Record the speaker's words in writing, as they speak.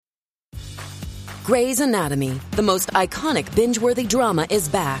Grey's Anatomy, the most iconic binge-worthy drama, is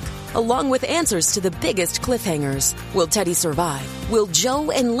back, along with answers to the biggest cliffhangers. Will Teddy survive? Will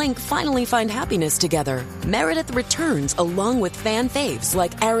Joe and Link finally find happiness together? Meredith returns along with fan faves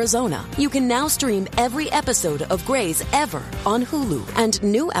like Arizona. You can now stream every episode of Grey's ever on Hulu, and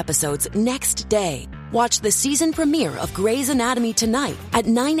new episodes next day. Watch the season premiere of Grey's Anatomy tonight at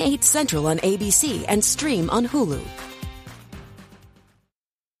 9/8 Central on ABC and stream on Hulu.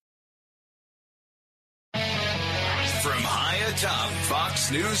 From high atop Fox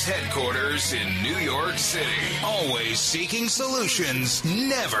News headquarters in New York City, always seeking solutions,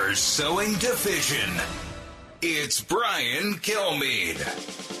 never sowing division. It's Brian Kilmeade.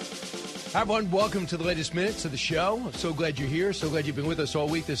 Hi, everyone. Welcome to the latest minutes of the show. I'm so glad you're here. So glad you've been with us all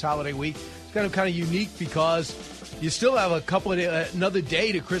week, this holiday week. It's kind of unique because you still have another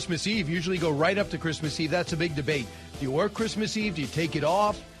day to Christmas Eve. Usually go right up to Christmas Eve. That's a big debate. Do you work Christmas Eve? Do you take it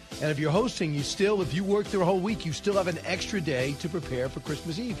off? And if you're hosting, if you work the whole week, you still have an extra day to prepare for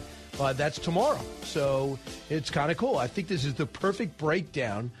Christmas Eve. That's tomorrow. So it's kind of cool. I think this is the perfect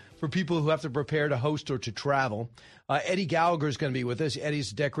breakdown for people who have to prepare to host or to travel. Eddie Gallagher is going to be with us.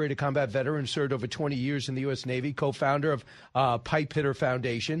 Eddie's a decorated combat veteran, served over 20 years in the U.S. Navy, co-founder of Pipe Hitter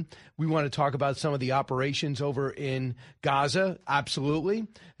Foundation. We want to talk about some of the operations over in Gaza, absolutely,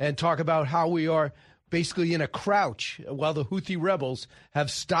 and talk about how we are basically in a crouch while the Houthi rebels have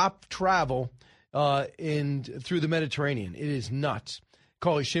stopped travel through the Mediterranean. It is nuts.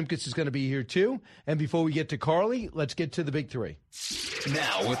 Carly Shimkus is going to be here, too. And before we get to Carly, let's get to the big three.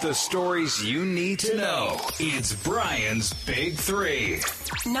 Now, with the stories you need to know, it's Brian's Big Three.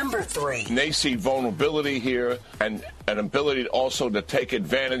 Number 3. They see vulnerability here and an ability also to take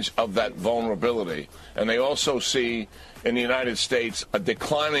advantage of that vulnerability. And they also see in the United States a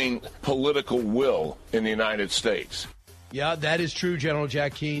declining political will in the United States. Yeah, that is true, General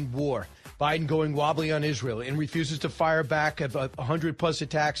Jack Keane. War. Biden going wobbly on Israel and refuses to fire back at 100-plus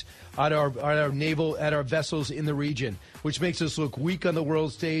attacks at our vessels in the region, which makes us look weak on the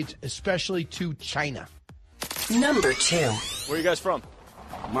world stage, especially to China. Number 2. Where are you guys from?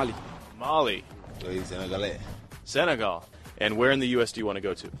 Mali. Mali. Senegal. And where in the U.S. do you want to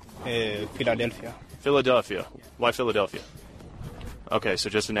go to? Philadelphia. Philadelphia. Why Philadelphia? Okay, so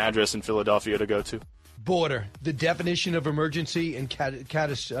just an address in Philadelphia to go to? Border, the definition of emergency and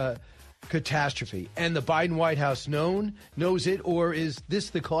catastrophe. And the Biden White House knows it, or is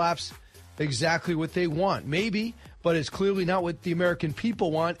this the collapse exactly what they want? Maybe, but it's clearly not what the American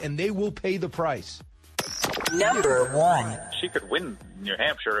people want, and they will pay the price. Number 1. She could win New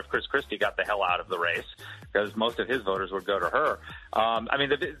Hampshire if Chris Christie got the hell out of the race, because most of his voters would go to her.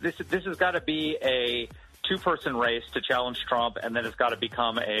 This has got to be a two-person race to challenge Trump, and then it's got to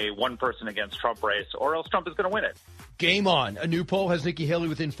become a one-person against Trump race, or else Trump is going to win it. Game on. A new poll has Nikki Haley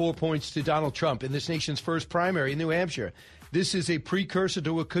within 4 points to Donald Trump in this nation's first primary in New Hampshire. This is a precursor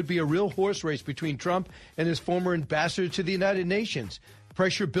to what could be a real horse race between Trump and his former ambassador to the United Nations.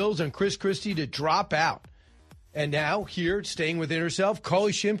 Pressure builds on Chris Christie to drop out. And now, here, staying within herself,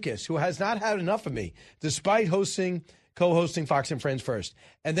 Carly Shimkus, who has not had enough of me, despite co-hosting Fox and Friends first,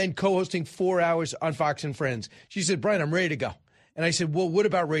 and then co-hosting 4 hours on Fox and Friends. She said, Brian, I'm ready to go. And I said, well, what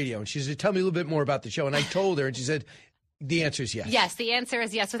about radio? And she said, tell me a little bit more about the show. And I told her, and she said, the answer is yes. Yes, the answer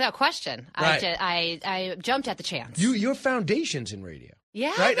is yes, without question. Right. I jumped at the chance. Your foundation's in radio.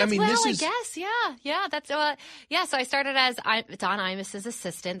 Yeah, right? I guess. Yeah. That's So I started as Don Imus's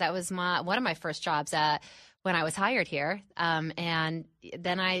assistant. That was one of my first jobs when I was hired here. And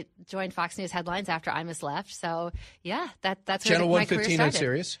then I joined Fox News Headlines after Imus left. So, yeah, that's Channel where my career 115 started. on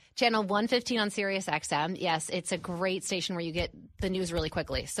Sirius? Channel 115 on Sirius XM. Yes, it's a great station where you get the news really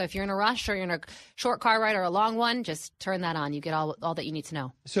quickly. So if you're in a rush or you're in a short car ride or a long one, just turn that on. You get all that you need to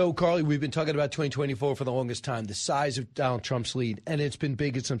know. So, Carly, we've been talking about 2024 for the longest time, the size of Donald Trump's lead, and it's been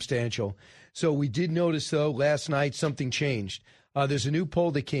big and substantial. So we did notice, though, last night something changed. There's a new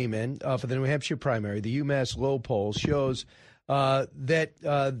poll that came in for the New Hampshire primary. The UMass Lowell poll shows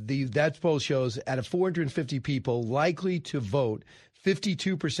that poll shows out of 450 people likely to vote,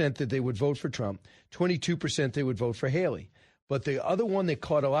 52% that they would vote for Trump, 22% they would vote for Haley. But the other one that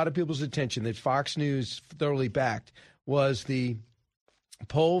caught a lot of people's attention that Fox News thoroughly backed was the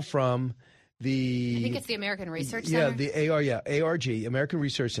poll from I think it's the American Research Center. ARG, American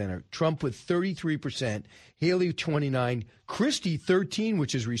Research Center. Trump with 33%, Haley 29%, Christie 13%,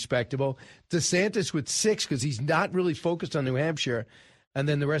 which is respectable, DeSantis with 6% because he's not really focused on New Hampshire, and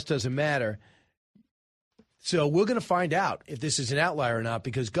then the rest doesn't matter. So we're going to find out if this is an outlier or not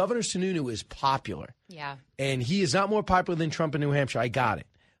because Governor Sununu is popular. Yeah. And he is not more popular than Trump in New Hampshire. I got it.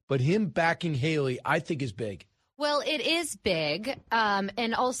 But him backing Haley, I think, is big. Well, it is big.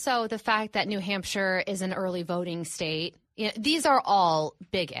 And also the fact that New Hampshire is an early voting state. These are all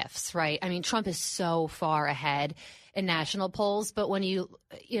big ifs, right? I mean, Trump is so far ahead in national polls. But when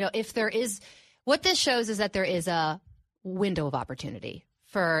if there is, what this shows is that there is a window of opportunity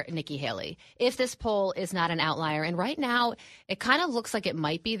for Nikki Haley. If this poll is not an outlier, and right now it kind of looks like it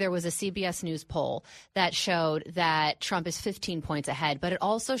might be. There was a CBS News poll that showed that Trump is 15 points ahead, but it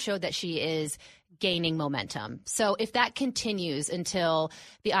also showed that she is gaining momentum. So if that continues until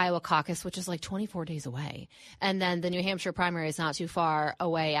the Iowa caucus, which is like 24 days away, and then the New Hampshire primary is not too far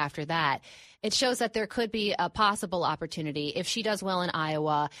away after that, it shows that there could be a possible opportunity if she does well in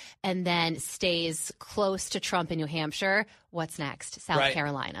Iowa and then stays close to Trump in New Hampshire. What's next? South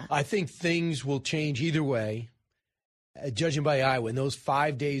Carolina. I think things will change either way, judging by Iowa, in those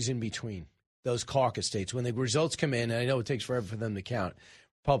 5 days in between, those caucus states. When the results come in, and I know it takes forever for them to count,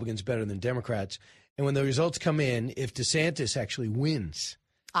 Republicans better than Democrats. And when the results come in, if DeSantis actually wins.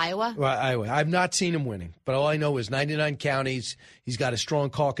 Iowa? Well, Iowa. I've not seen him winning, but all I know is 99 counties. He's got a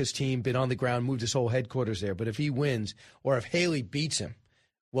strong caucus team, been on the ground, moved his whole headquarters there. But if he wins, or if Haley beats him,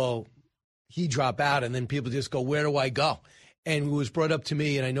 well, he drop out, and then people just go, where do I go? And it was brought up to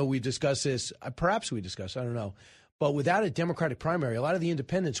me, and I know we discussed this. Perhaps we discussed, I don't know. But without a Democratic primary, a lot of the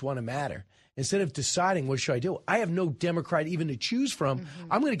independents want to matter. Instead of deciding what should I do, I have no Democrat even to choose from. Mm-hmm.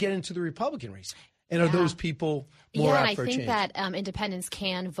 I'm going to get into the Republican race. And are those people more out for a change? Yeah, I think that independents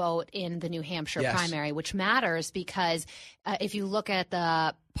can vote in the New Hampshire primary, which matters because if you look at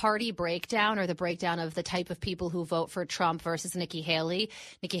the party breakdown or the breakdown of the type of people who vote for Trump versus Nikki Haley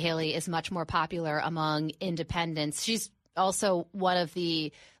is much more popular among independents. She's also one of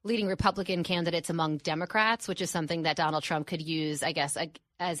the leading Republican candidates among Democrats, which is something that Donald Trump could use, I guess,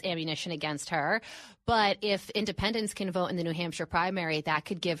 as ammunition against her. But if independents can vote in the New Hampshire primary, that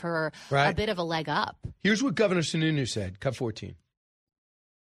could give her a bit of a leg up. Here's what Governor Sununu said. Cut 14.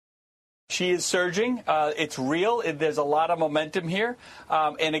 She is surging. It's real. There's a lot of momentum here.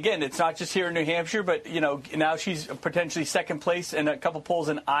 And again, it's not just here in New Hampshire, but, now she's potentially second place in a couple polls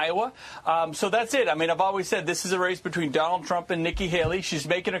in Iowa. So that's it. I mean, I've always said this is a race between Donald Trump and Nikki Haley. She's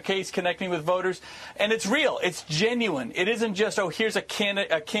making her case, connecting with voters. And it's real. It's genuine. It isn't just, here's a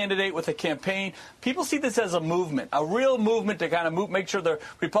candidate with a campaign. People see this as a movement, a real movement to kind of make sure the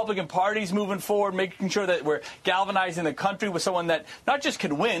Republican Party's moving forward, making sure that we're galvanizing the country with someone that not just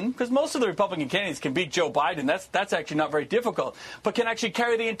can win, because most of the Republican candidates can beat Joe Biden. That's actually not very difficult, but can actually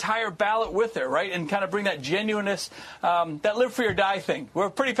carry the entire ballot with her, right? And kind of bring that genuineness, that live free or die thing.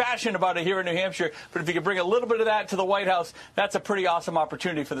 We're pretty passionate about it here in New Hampshire, but if you could bring a little bit of that to the White House, that's a pretty awesome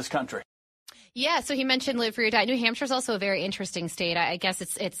opportunity for this country. Yeah, so he mentioned live free or die. New Hampshire is also a very interesting state. I guess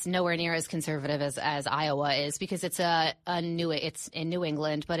it's nowhere near as conservative as Iowa is because it's it's in New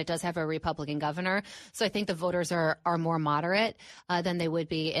England, but it does have a Republican governor. So I think the voters are more moderate than they would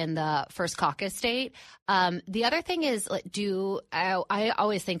be in the first caucus state. The other thing is, I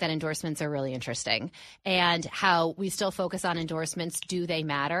always think that endorsements are really interesting and how we still focus on endorsements. Do they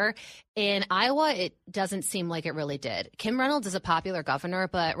matter? In Iowa, it doesn't seem like it really did. Kim Reynolds is a popular governor,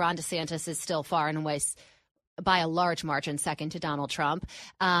 but Ron DeSantis is still far and away by a large margin second to Donald Trump.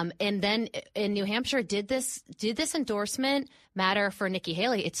 And then in New Hampshire, did this endorsement matter for Nikki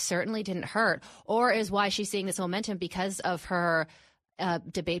Haley? It certainly didn't hurt. Or is why she's seeing this momentum because of her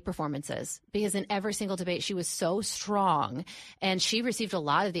debate performances, because in every single debate she was so strong and she received a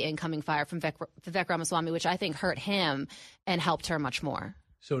lot of the incoming fire from Vivek Ramaswamy, which I think hurt him and helped her much more.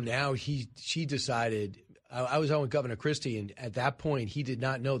 So now she decided, I was on with Governor Christie, and at that point he did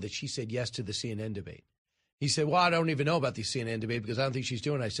not know that she said yes to the CNN debate. He said, well, I don't even know about the CNN debate because I don't think she's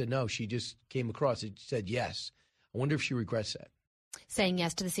doing it. I said, no, she just came across it, said yes. I wonder if she regrets that. Saying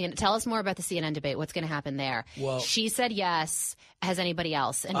yes to the CNN. Tell us more about the CNN debate. What's going to happen there? Well, she said yes. Has anybody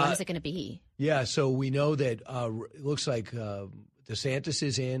else? And when is it going to be? Yeah, so we know that it looks like DeSantis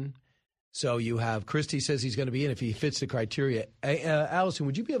is in. So you have Christie says he's going to be in if he fits the criteria. Allison,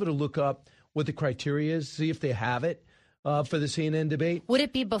 would you be able to look up what the criteria is, see if they have it for the CNN debate? Would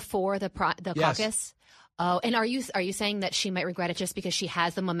it be before the caucus? Oh, and are you saying that she might regret it just because she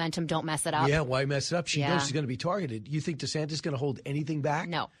has the momentum? Don't mess it up. Yeah, why mess it up? She knows she's going to be targeted. You think DeSantis is going to hold anything back?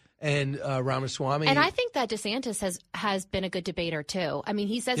 No. And Ramaswamy. And I think that DeSantis has been a good debater too. I mean,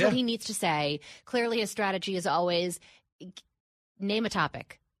 he says what he needs to say. Clearly, his strategy is always name a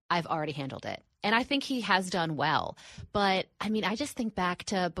topic. I've already handled it. And I think he has done well. But, I mean, I just think back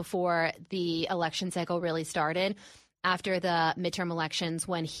to before the election cycle really started, after the midterm elections,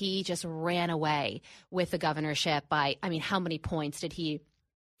 when he just ran away with the governorship by, I mean, how many points did he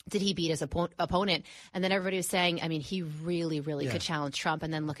did he beat his opponent? And then everybody was saying, I mean, he really could challenge Trump.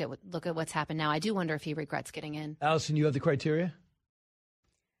 And then look at what's happened now. I do wonder if he regrets getting in. Allison, you have the criteria?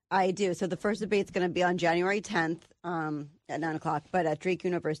 I do. So the first debate's going to be on January 10th at 9 o'clock, but at Drake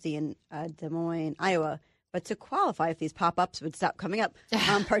University in Des Moines, Iowa. But to qualify, if these pop-ups would stop coming up,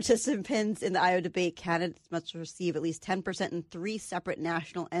 participants in the Iowa debate, candidates must receive at least 10% in 3 separate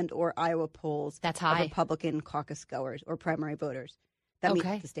national and or Iowa polls. That's high. Of Republican caucus goers or primary voters that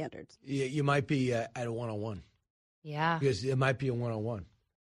meet the standards. Yeah, you might be at a one-on-one. Yeah. Because it might be a one-on-one.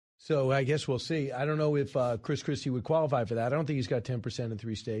 So I guess we'll see. I don't know if Chris Christie would qualify for that. I don't think he's got 10% in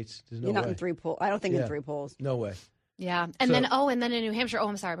 3 states. There's no way. Not in 3 polls. I don't think in 3 polls. No way. Yeah. And then in New Hampshire. Oh,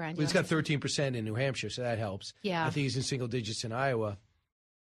 I'm sorry, Brian. Well, he's got 13% in New Hampshire, so that helps. Yeah. I think he's in single digits in Iowa.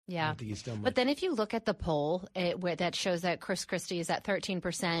 Yeah. I don't think he's done much. But then if you look at the poll that shows that Chris Christie is at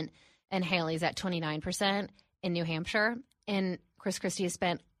 13% and Haley's at 29% in New Hampshire, and Chris Christie has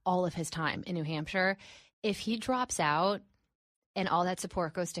spent all of his time in New Hampshire, if he drops out and all that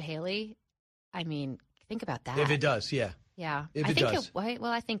support goes to Haley, I mean, think about that. If it does, yeah. Yeah. If I it think does.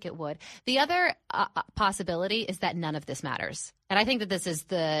 I think it would. The other possibility is that none of this matters. And I think that this is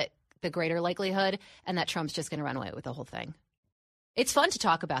the greater likelihood and that Trump's just going to run away with the whole thing. It's fun to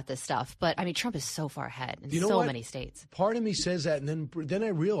talk about this stuff, but, I mean, Trump is so far ahead in so many states. Part of me says that, and then I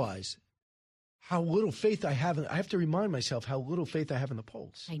realize how little faith I have. I have to remind myself how little faith I have in the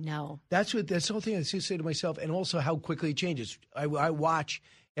polls. I know. That's the whole thing I say to myself, and also how quickly it changes. I watch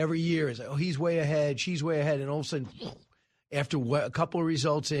every year. It's like, oh, he's way ahead, she's way ahead, and all of a sudden, after a couple of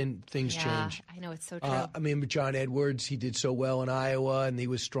results in, things change. I know, it's so true. I mean, John Edwards, he did so well in Iowa, and he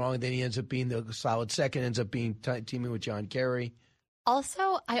was strong. Then he ends up being the solid second, ends up being teaming with John Kerry.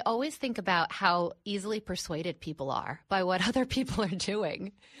 Also, I always think about how easily persuaded people are by what other people are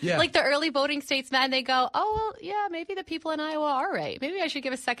doing. Yeah. Like the early voting states, man, they go, oh, well, yeah, maybe the people in Iowa are right. Maybe I should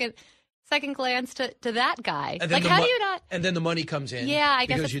give a second glance to that guy. Like, how do you not? And then the money comes in. Yeah, I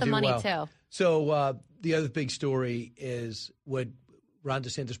guess it's the money, too. So the other big story is what Ron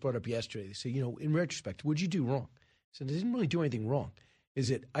DeSantis brought up yesterday. They say, in retrospect, what did you do wrong? So they didn't really do anything wrong.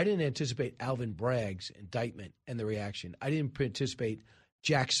 I didn't anticipate Alvin Bragg's indictment and the reaction. I didn't anticipate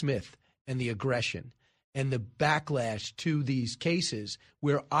Jack Smith and the aggression and the backlash to these cases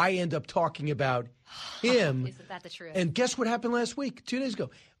where I end up talking about him. Isn't that the truth? And guess what happened last week, 2 days ago?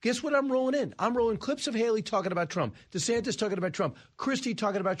 Guess what I'm rolling in? I'm rolling clips of Haley talking about Trump, DeSantis talking about Trump, Christie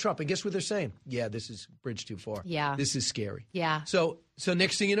talking about Trump. And guess what they're saying? Yeah, this is bridge too far. Yeah. This is scary. Yeah. So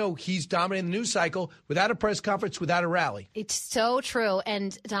next thing you know, he's dominating the news cycle without a press conference, without a rally. It's so true.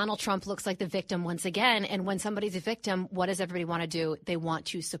 And Donald Trump looks like the victim once again. And when somebody's a victim, what does everybody want to do? They want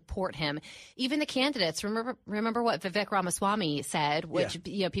to support him. Even the candidates. Remember what Vivek Ramaswamy said, which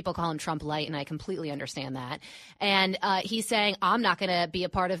people call him Trump light, and I completely understand that. And he's saying, I'm not going to be a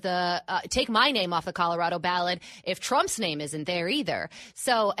part of the take my name off the Colorado ballot if Trump's name isn't there either.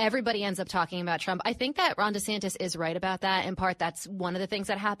 So everybody ends up talking about Trump. I think that Ron DeSantis is right about that. In part, that's one of the things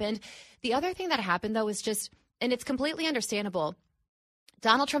that happened. The other thing that happened, though, is just, and it's completely understandable,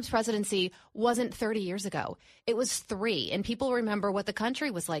 Donald Trump's presidency wasn't 30 years ago. It was 3, and people remember what the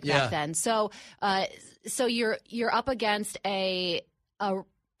country was like back then. So you're up against a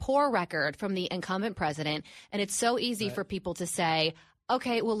poor record from the incumbent president, and it's so easy for people to say,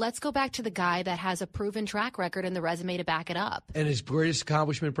 okay, well, let's go back to the guy that has a proven track record and the resume to back it up. And his greatest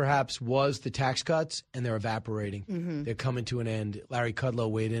accomplishment, perhaps, was the tax cuts, and they're evaporating. Mm-hmm. They're coming to an end. Larry Kudlow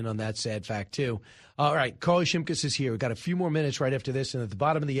weighed in on that sad fact, too. All right, Carly Shimkus is here. We've got a few more minutes right after this. And at the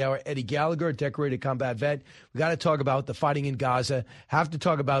bottom of the hour, Eddie Gallagher, decorated combat vet. We got to talk about the fighting in Gaza. Have to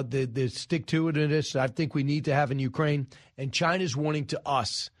talk about the stick-to-itiveness I think we need to have in Ukraine. And China's warning to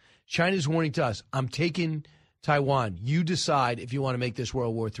us. I'm taking Taiwan. You decide if you want to make this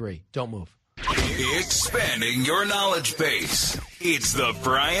World War III. Don't move. Expanding your knowledge base. It's the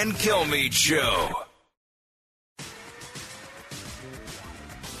Brian Kilmeade Show.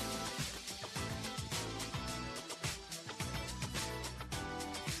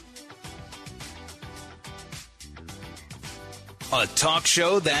 A talk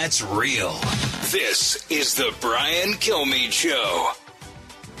show that's real. This is the Brian Kilmeade Show.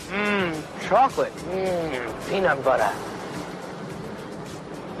 Chocolate. Peanut butter.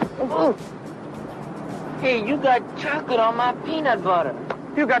 Ooh. Hey, you got chocolate on my peanut butter.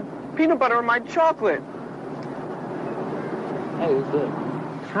 You got peanut butter on my chocolate. Hey, it's good.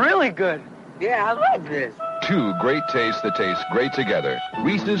 It's really good. Yeah, I like this. 2 great tastes that taste great together.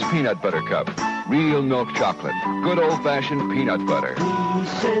 Reese's Peanut Butter Cup. Real milk chocolate. Good old-fashioned peanut butter.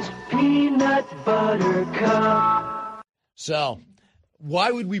 Reese's Peanut Butter Cup. So,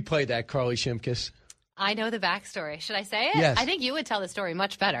 why would we play that, Carly Shimkus? I know the backstory. Should I say it? Yes. I think you would tell the story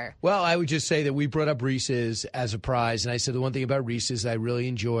much better. Well, I would just say that we brought up Reese's as a prize, and I said the one thing about Reese's I really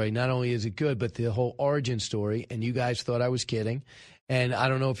enjoy, not only is it good, but the whole origin story, and you guys thought I was kidding. And I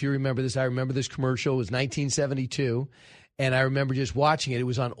don't know if you remember this. I remember this commercial. It was 1972, and I remember just watching it. It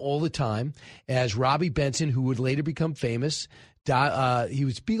was on all the time as Robbie Benson, who would later become famous. He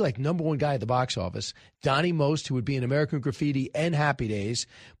would be like number one guy at the box office. Donnie Most, who would be in American Graffiti and Happy Days,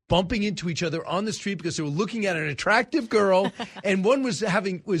 bumping into each other on the street because they were looking at an attractive girl, and one was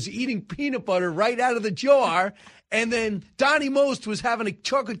eating peanut butter right out of the jar, and then Donnie Most was having a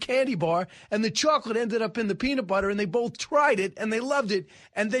chocolate candy bar, and the chocolate ended up in the peanut butter, and they both tried it, and they loved it.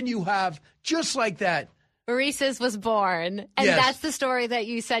 And then you have, just like that, Reese's was born, and Yes. that's the story that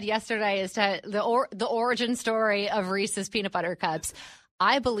you said yesterday is the origin story of Reese's peanut butter cups.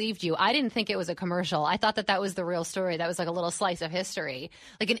 I believed you. I didn't think it was a commercial. I thought that was the real story. That was like a little slice of history,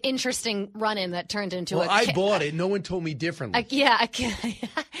 like an interesting run-in that turned into well, I bought it. No one told me differently. Yeah,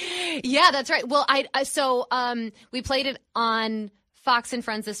 yeah, that's right. Well, so we played it on Fox and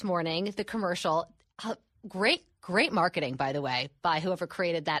Friends this morning. The commercial, Great marketing, by the way, by whoever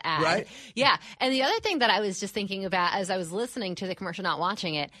created that ad. Right? Yeah. And the other thing that I was just thinking about as I was listening to the commercial, not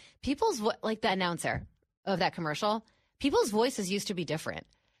watching it, like the announcer of that commercial, people's voices used to be different.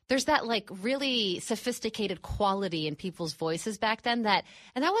 There's that like really sophisticated quality in people's voices back then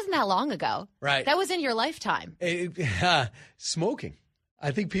and that wasn't that long ago. Right. That was in your lifetime. Smoking. I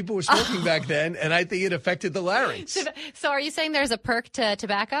think people were smoking back then, and I think it affected the larynx. So are you saying there's a perk to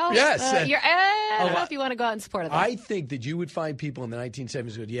tobacco? Yes. I don't know if you want to go out in support of that. I think that you would find people in the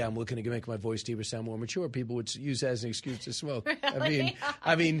 1970s who would, I'm looking to make my voice deeper, sound more mature. People would use that as an excuse to smoke. Really?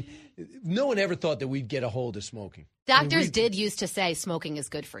 I mean, no one ever thought that we'd get a hold of smoking. Doctors did used to say smoking is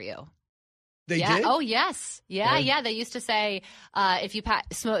good for you. They yeah. did? Oh, yes. Yeah. They used to say if you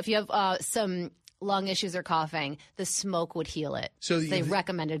have some lung issues or coughing, the smoke would heal it. So they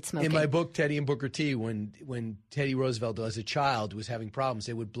recommended smoking. In my book, Teddy and Booker T, when Teddy Roosevelt, as a child, was having problems,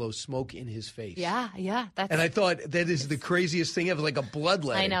 they would blow smoke in his face. Yeah. And I thought that is the craziest thing ever, like a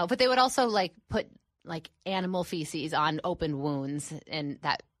bloodletting. I know, but they would also like put like animal feces on open wounds and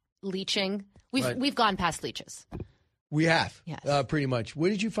that leeching. We've gone past leeches. We have, yes. Pretty much. Where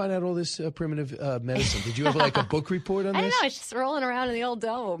did you find out all this primitive medicine? Did you have like a book report on this? I don't know. It's just rolling around in the old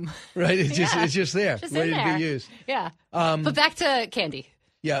dome. Right. It's just there, just ready in there. to be used. Yeah. But back to candy.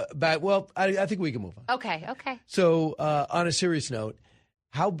 Yeah. I think we can move on. Okay. So on a serious note,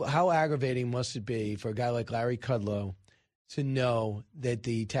 how aggravating must it be for a guy like Larry Kudlow to know that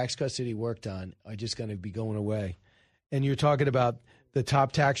the tax cuts that he worked on are just going to be going away? And you're talking about the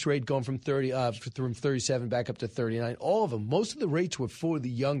top tax rate going from 37 back up to 39. All of them. Most of the rates were for the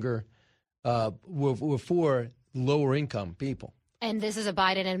younger, were for lower income people. And this is a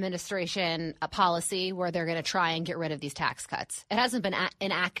Biden administration policy where they're going to try and get rid of these tax cuts. It hasn't been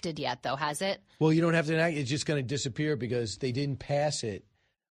enacted yet, though, has it? Well, you don't have to enact it. It's just going to disappear because they didn't pass it.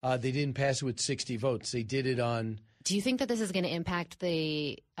 They didn't pass it with 60 votes. They did it on. Do you think that this is going to impact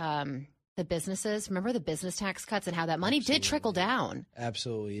the businesses? Remember the business tax cuts and how that money did trickle down?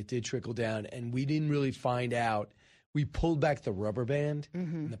 Absolutely. It did trickle down. And we didn't really find out. We pulled back the rubber band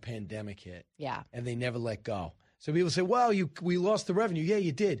and the pandemic hit. Yeah. And they never let go. So people say, well, we lost the revenue. Yeah,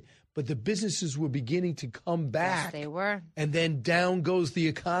 you did. But the businesses were beginning to come back. Yes, they were. And then down goes the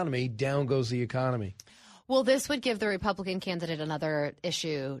economy. Down goes the economy. Well, this would give the Republican candidate another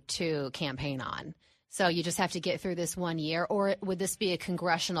issue to campaign on. So you just have to get through this 1 year, or would this be a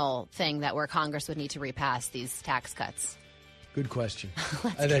congressional thing where Congress would need to repass these tax cuts? Good question.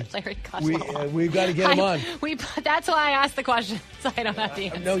 Let's get Larry Kudlow. We've got to get him on. That's why I asked the question, so I don't have the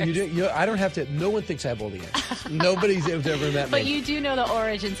answer. No, you do. I don't have to. No one thinks I have all the answers. Nobody's ever met me. But you do know the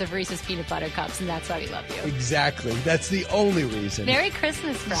origins of Reese's peanut butter cups, and that's why we love you. Exactly. That's the only reason. Merry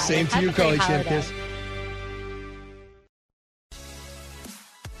Christmas, Friday. Same to you, Carly Champions.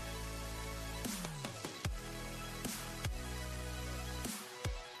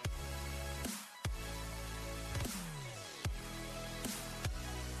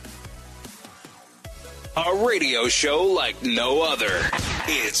 A radio show like no other.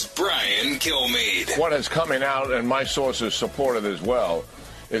 It's Brian Kilmeade. What is coming out, and my sources support it as well,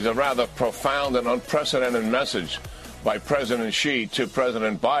 is a rather profound and unprecedented message by President Xi to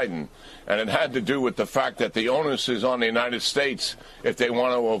President Biden. And it had to do with the fact that the onus is on the United States if they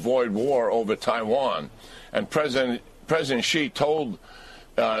want to avoid war over Taiwan. And President Xi told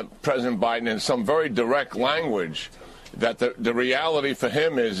President Biden in some very direct language that the reality for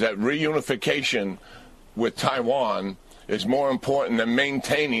him is that reunification with Taiwan is more important than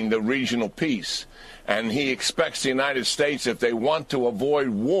maintaining the regional peace. And he expects the United States, if they want to avoid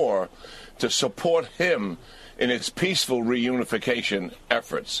war, to support him in its peaceful reunification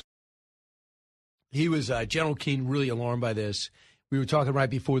efforts. He was, General Keane, really alarmed by this. We were talking right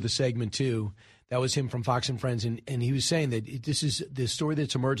before the segment, too. That was him from Fox and Friends, and he was saying that this is the story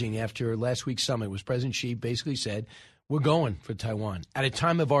that's emerging after last week's summit was President Xi basically said, we're going for Taiwan at a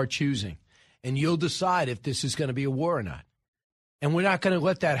time of our choosing, and you'll decide if this is going to be a war or not. And we're not going to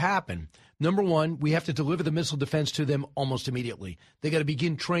let that happen. Number one, we have to deliver the missile defense to them almost immediately. They got to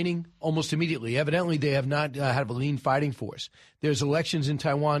begin training almost immediately. Evidently, they have not had a lean fighting force. There's elections in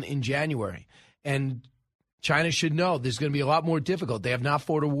Taiwan in January, and China should know this is going to be a lot more difficult. They have not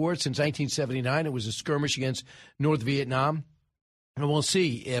fought a war since 1979. It was a skirmish against North Vietnam. And we'll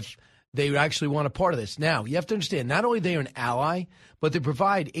see if they actually want a part of this. Now, you have to understand, not only they are an ally, but they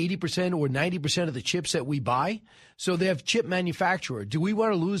provide 80% or 90% of the chips that we buy. So they have chip manufacturer. Do we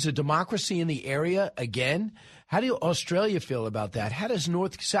want to lose a democracy in the area again? How do Australia feel about that? How does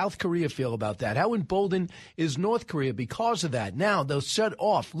South Korea feel about that? How emboldened is North Korea because of that? Now they'll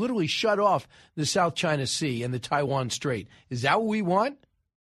literally shut off the South China Sea and the Taiwan Strait. Is that what we want?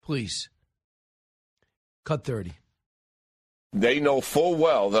 Please. Cut 30. They know full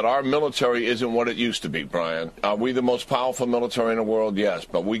well that our military isn't what it used to be, Brian. Are we the most powerful military in the world? Yes.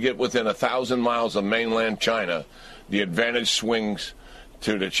 But we get within 1,000 miles of mainland China, the advantage swings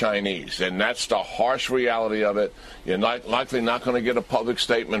to the Chinese. And that's the harsh reality of it. You're likely not going to get a public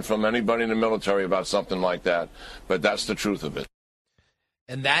statement from anybody in the military about something like that. But that's the truth of it.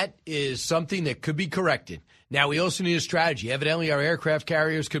 And that is something that could be corrected. Now, we also need a strategy. Evidently, our aircraft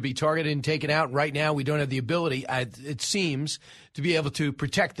carriers could be targeted and taken out. Right now, we don't have the ability, it seems, to be able to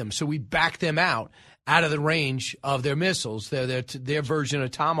protect them. So we back them out of the range of their missiles, their version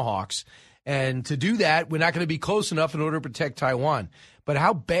of Tomahawks. And to do that, we're not going to be close enough in order to protect Taiwan. But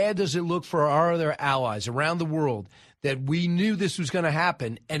how bad does it look for our other allies around the world that we knew this was going to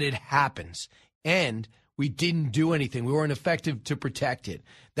happen, and it happens, and we didn't do anything. We weren't effective to protect it.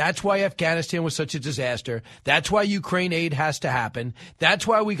 That's why Afghanistan was such a disaster. That's why Ukraine aid has to happen. That's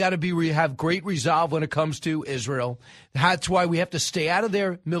why we got to have great resolve when it comes to Israel. That's why we have to stay out of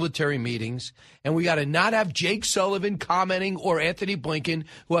their military meetings. And we got to not have Jake Sullivan commenting or Anthony Blinken,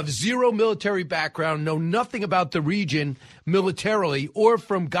 who have zero military background, know nothing about the region militarily or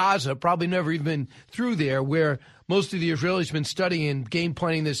from Gaza, probably never even been through there, where most of the Israelis have been studying and game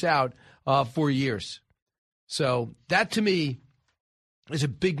planning this out for years. So that, to me, is a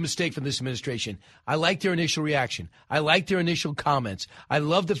big mistake from this administration. I like their initial reaction. I like their initial comments. I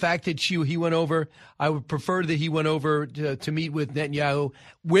love the fact that he went over. I would prefer that he went over to meet with Netanyahu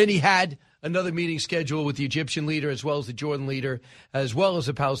when he had another meeting scheduled with the Egyptian leader as well as the Jordan leader, as well as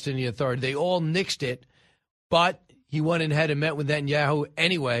the Palestinian Authority. They all nixed it, but he went ahead and met with Netanyahu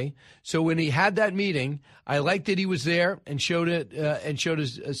anyway. So when he had that meeting, I liked that he was there and showed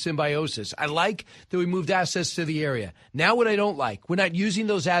his symbiosis. I like that we moved assets to the area. Now what I don't like, we're not using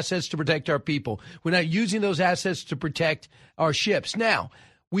those assets to protect our people. We're not using those assets to protect our ships. Now,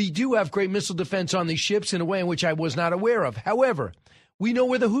 we do have great missile defense on these ships in a way in which I was not aware of. However, we know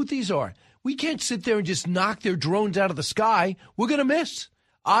where the Houthis are. We can't sit there and just knock their drones out of the sky. We're going to miss.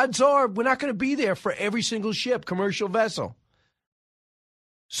 Odds are we're not going to be there for every single ship, commercial vessel.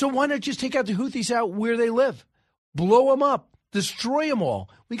 So why not just take out the Houthis out where they live? Blow them up. Destroy them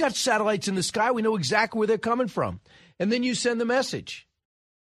all. We got satellites in the sky. We know exactly where they're coming from. And then you send the message.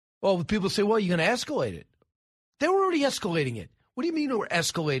 Well, people say, well, you're going to escalate it. They were already escalating it. What do you mean we're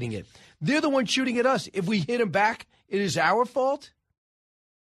escalating it? They're the ones shooting at us. If we hit them back, it is our fault?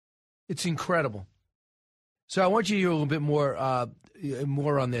 It's incredible. So I want you to hear a little bit more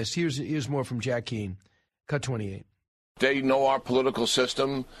on this. Here's more from Jack Keane. Cut 28. They know our political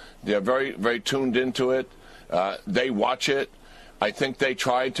system. They're very, very tuned into it. They watch it. I think they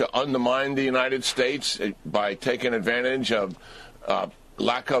tried to undermine the United States by taking advantage of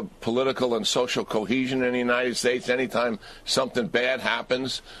lack of political and social cohesion in the United States. Anytime something bad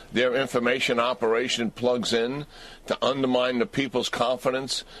happens, their information operation plugs in to undermine the people's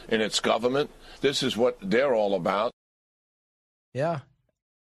confidence in its government. This is what they're all about. Yeah.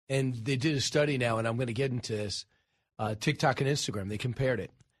 And they did a study now, and I'm going to get into this, TikTok and Instagram. They compared it.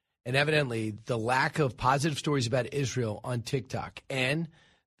 And evidently, the lack of positive stories about Israel on TikTok and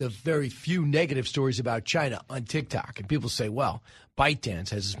the very few negative stories about China on TikTok. And people say, well, ByteDance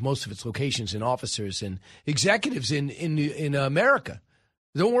has most of its locations and officers and executives in America.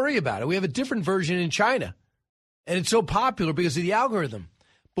 Don't worry about it. We have a different version in China. And it's so popular because of the algorithm.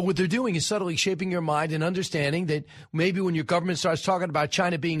 But what they're doing is subtly shaping your mind and understanding that maybe when your government starts talking about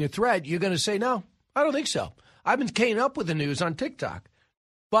China being a threat, you're going to say, no, I don't think so. I've been came up with the news on TikTok.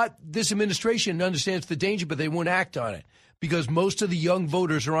 But this administration understands the danger, but they won't act on it because most of the young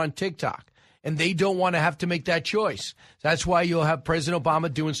voters are on TikTok. And they don't want to have to make that choice. That's why you'll have President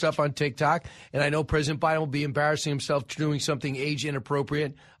Obama doing stuff on TikTok. And I know President Biden will be embarrassing himself doing something age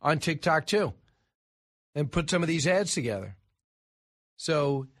inappropriate on TikTok too. And put some of these ads together.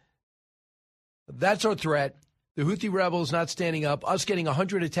 So that's our threat. The Houthi rebels not standing up. Us getting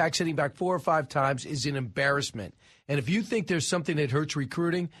 100 attacks, hitting back 4 or 5 times is an embarrassment. And if you think there's something that hurts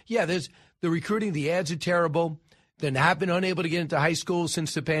recruiting, yeah, there's the recruiting. The ads are terrible. They have been unable to get into high school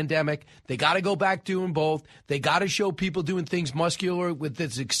since the pandemic. They got to go back doing both. They got to show people doing things muscular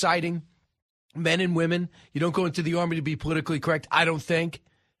that's exciting, men and women. You don't go into the Army to be politically correct, I don't think.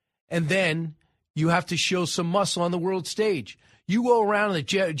 And then you have to show some muscle on the world stage. You go around the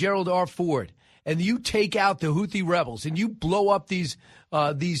Gerald R. Ford and you take out the Houthi rebels and you blow up these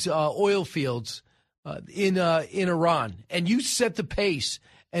oil fields in Iran, and you set the pace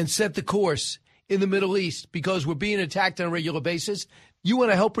and set the course in the Middle East because we're being attacked on a regular basis. You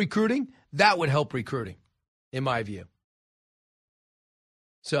want to help recruiting? That would help recruiting, in my view.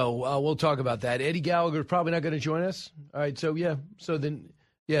 So we'll talk about that. Eddie Gallagher is probably not going to join us. All right. So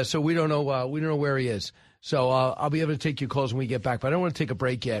so we don't know. We don't know where he is. So I'll be able to take your calls when we get back. But I don't want to take a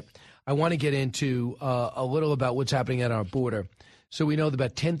break yet. I want to get into a little about what's happening at our border. So we know that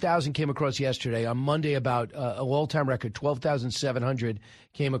about 10,000 came across yesterday. On Monday, about an all-time record, 12,700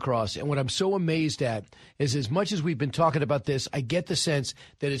 came across. And what I'm so amazed at is as much as we've been talking about this, I get the sense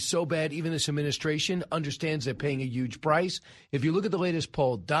that it's so bad, even this administration understands they're paying a huge price. If you look at the latest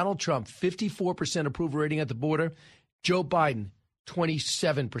poll, Donald Trump, 54% approval rating at the border. Joe Biden,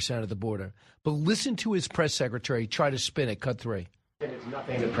 27% at the border. But listen to his press secretary try to spin it. Cut 3. There's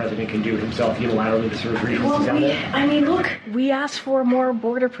nothing the president can do himself unilaterally to serve reasons. Well, look, we asked for more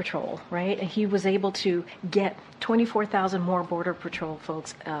Border Patrol, right? And he was able to get 24,000 more Border Patrol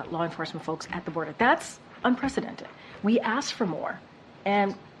folks, law enforcement folks at the border. That's unprecedented. We asked for more.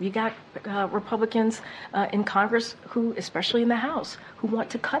 And you got Republicans in Congress who, especially in the House, who want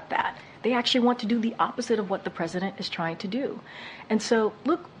to cut that. They actually want to do the opposite of what the president is trying to do. And so,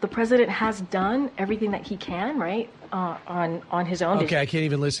 look, the president has done everything that he can, right, on his own. Okay, I can't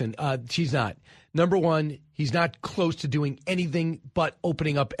even listen. She's not. Number one, he's not close to doing anything but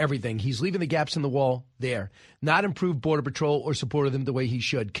opening up everything. He's leaving the gaps in the wall there. Not improved Border Patrol or supported them the way he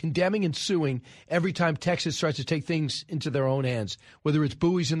should. Condemning and suing every time Texas starts to take things into their own hands, whether it's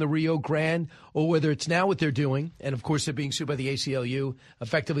buoys in the Rio Grande or whether it's now what they're doing. And, of course, they're being sued by the ACLU,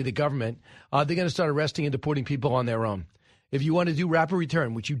 effectively the government. They're going to start arresting and deporting people on their own. If you want to do rapid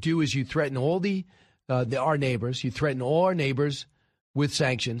return, what you do is you threaten all our neighbors. You threaten all our neighbors with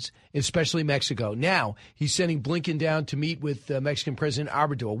sanctions, especially Mexico. Now, he's sending Blinken down to meet with Mexican President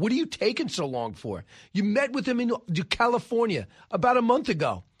Obrador. What are you taking so long for? You met with him in California about a month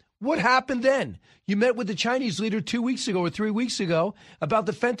ago. What happened then? You met with the Chinese leader 2 weeks ago or 3 weeks ago about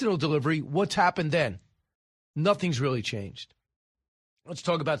the fentanyl delivery. What's happened then? Nothing's really changed. Let's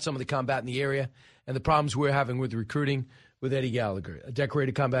talk about some of the combat in the area and the problems we're having with recruiting with Eddie Gallagher, a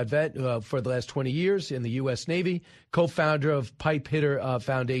decorated combat vet for the last 20 years in the U.S. Navy, co-founder of Pipe Hitter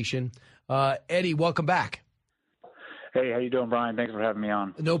Foundation. Eddie, welcome back. Hey, how you doing, Brian? Thanks for having me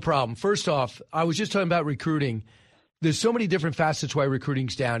on. No problem. First off, I was just talking about recruiting. There's so many different facets why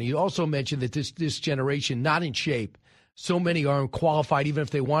recruiting's down. You also mentioned that this generation, not in shape. So many aren't qualified, even if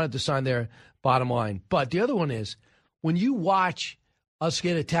they wanted to sign their bottom line. But the other one is, when you watch us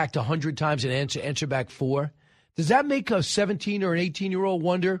get attacked 100 times and answer back 4, does that make a 17 or an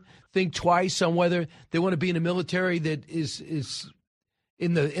 18-year-old think twice on whether they want to be in a military that is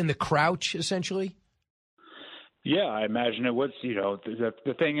in the crouch, essentially? Yeah, I imagine it would.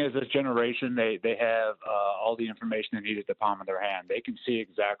 The thing is, this generation, they have all the information they need at the palm of their hand. They can see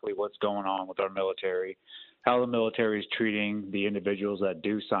exactly what's going on with our military, how the military is treating the individuals that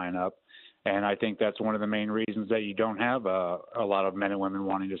do sign up. And I think that's one of the main reasons that you don't have a lot of men and women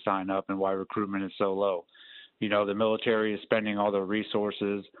wanting to sign up and why recruitment is so low. The military is spending all their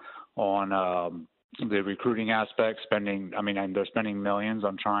resources on the recruiting aspect, and they're spending millions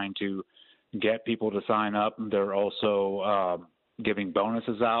on trying to get people to sign up. They're also giving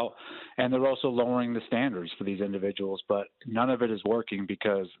bonuses out, and they're also lowering the standards for these individuals. But none of it is working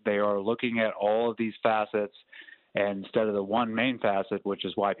because they are looking at all of these facets, and instead of the one main facet, which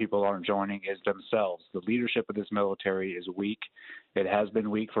is why people aren't joining, is themselves. The leadership of this military is weak. It has been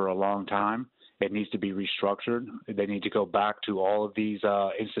weak for a long time. It needs to be restructured. They need to go back to all of these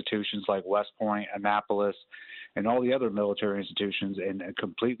institutions like West Point, Annapolis, and all the other military institutions and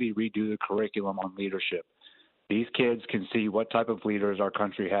completely redo the curriculum on leadership. These kids can see what type of leaders our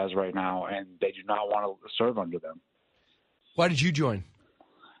country has right now, and they do not want to serve under them. Why did you join?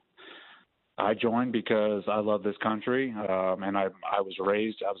 I joined because I love this country, and I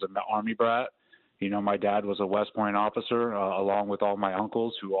was an Army brat. You know, my dad was a West Point officer, along with all my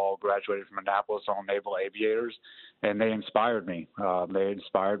uncles who all graduated from Annapolis, all naval aviators, and they inspired me. They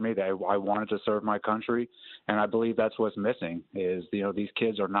inspired me that I wanted to serve my country, and I believe that's what's missing is, you know, these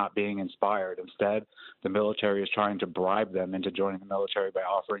kids are not being inspired. Instead, the military is trying to bribe them into joining the military by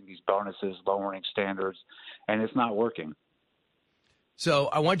offering these bonuses, lowering standards, and it's not working. So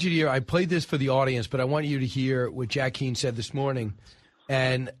I want you to hear, I played this for the audience, but I want you to hear what Jack Keane said this morning.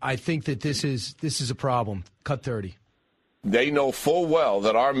 And I think that this is a problem. Cut 30. They know full well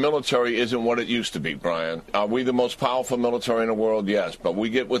that our military isn't what it used to be, Brian. Are we the most powerful military in the world? Yes. But we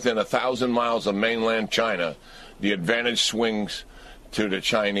get within 1,000 miles of mainland China, the advantage swings to the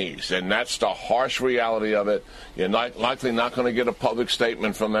Chinese. And that's the harsh reality of it. You're likely not going to get a public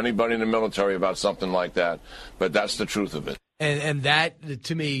statement from anybody in the military about something like that. But that's the truth of it. And that,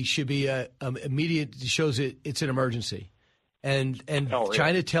 to me, should be immediate, shows it's an emergency. And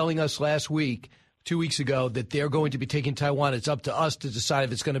China telling us last week, 2 weeks ago, that they're going to be taking Taiwan. It's up to us to decide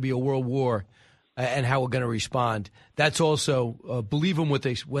if it's going to be a world war and how we're going to respond. That's also believe them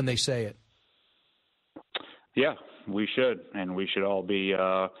when they say it. Yeah, we should, and we should all be,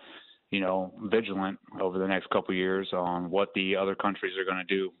 vigilant over the next couple of years on what the other countries are going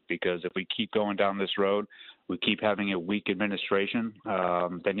to do. Because if we keep going down this road, we keep having a weak administration,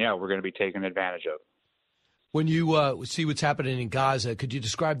 then we're going to be taken advantage of. When you see what's happening in Gaza, could you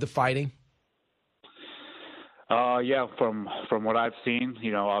describe the fighting? From what I've seen,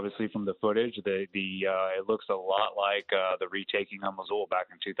 obviously from the footage, it looks a lot like the retaking of Mosul back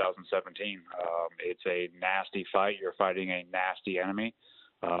in 2017. It's a nasty fight. You're fighting a nasty enemy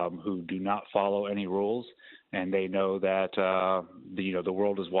who do not follow any rules, and they know that the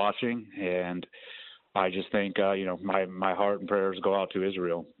world is watching. And I just think my heart and prayers go out to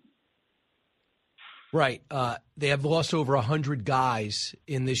Israel. Right. They have lost over 100 guys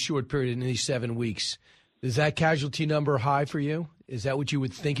in this short period, in these 7 weeks. Is that casualty number high for you? Is that what you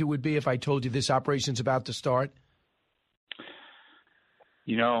would think it would be if I told you this operation's about to start?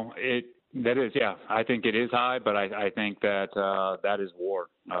 That is, yeah. I think it is high, but I think that that is war,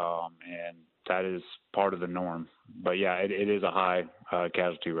 and that is part of the norm. But, yeah, it is a high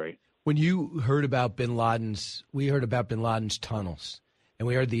casualty rate. When you heard about we heard about bin Laden's tunnels. And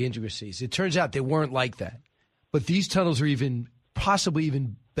we heard the intricacies. It turns out they weren't like that. But these tunnels are possibly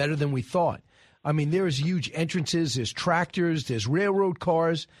even better than we thought. I mean, there's huge entrances, there's tractors, there's railroad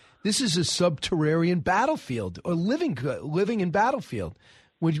cars. This is a subterranean battlefield, or living in battlefield.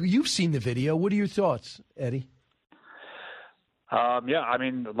 When you've seen the video, what are your thoughts, Eddie?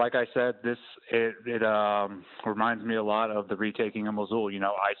 Like I said, it reminds me a lot of the retaking of Mosul.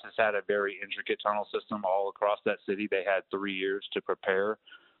 ISIS had a very intricate tunnel system all across that city. They had 3 years to prepare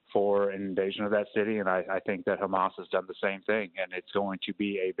for an invasion of that city, and I think that Hamas has done the same thing. And it's going to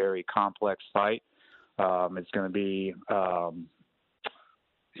be a very complex fight. It's going to be,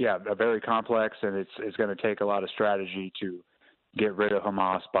 very complex, and it's going to take a lot of strategy to get rid of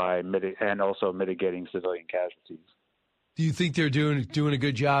Hamas and also mitigating civilian casualties. Do you think they're doing a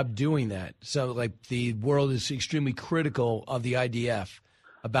good job doing that? So, like, the world is extremely critical of the IDF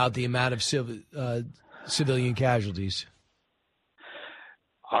about the amount of civilian casualties.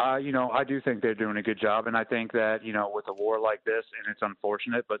 I do think they're doing a good job, and I think that, with a war like this, and it's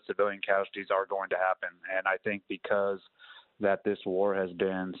unfortunate, but civilian casualties are going to happen. And I think because that this war has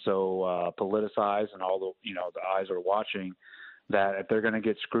been so politicized and all the eyes are watching, that if they're going to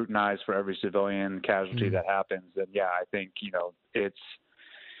get scrutinized for every civilian casualty that happens, then I think,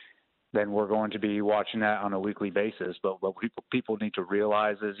 then we're going to be watching that on a weekly basis. But what people need to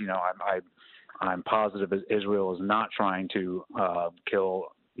realize is, I'm positive that Israel is not trying to kill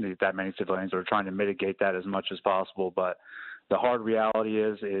that many civilians, or trying to mitigate that as much as possible. But the hard reality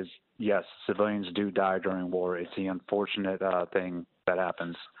is yes, civilians do die during war. It's the unfortunate thing that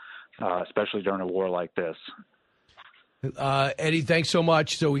happens, especially during a war like this. Eddie, thanks so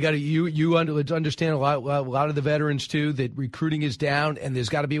much. So we got to you understand a lot of the veterans too that recruiting is down, and there's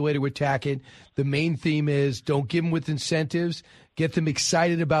got to be a way to attack it. The main theme is don't give them with incentives, get them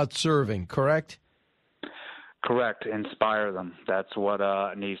excited about serving. Correct? Correct. Inspire them. That's what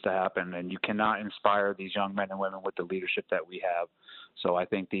needs to happen, and you cannot inspire these young men and women with the leadership that we have. So I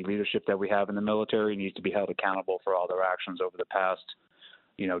think the leadership that we have in the military needs to be held accountable for all their actions over the past,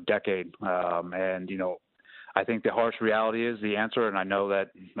 decade, I think the harsh reality is the answer, and I know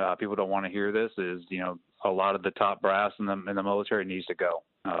that people don't want to hear this, is, a lot of the top brass in the military needs to go.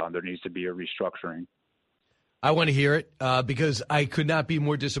 There needs to be a restructuring. I want to hear it because I could not be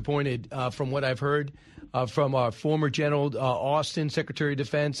more disappointed from what I've heard from our former General Austin, Secretary of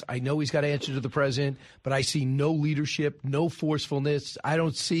Defense. I know he's got to answer to the president, but I see no leadership, no forcefulness. I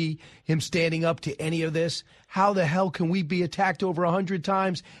don't see him standing up to any of this. How the hell can we be attacked over 100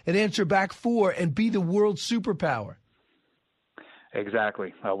 times and answer back 4 and be the world superpower?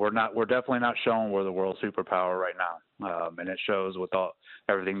 Exactly. We're definitely not showing we're the world superpower right now, and it shows with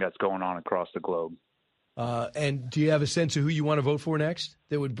everything that's going on across the globe. And do you have a sense of who you want to vote for next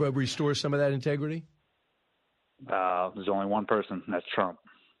that would restore some of that integrity? There's only one person. That's Trump.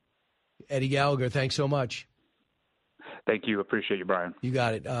 Eddie Gallagher, thanks so much. Thank you. Appreciate you, Brian. You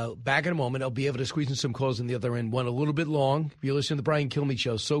got it. Back in a moment. I'll be able to squeeze in some calls on the other end. One a little bit long. If you listen to the Brian Kilmeade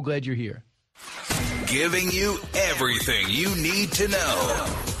Show, so glad you're here. Giving you everything you need to know.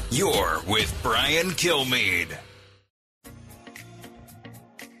 You're with Brian Kilmeade.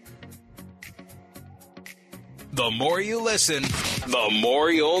 The more you listen, the more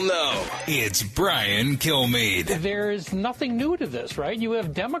you'll know. It's Brian Kilmeade. There's nothing new to this, right? You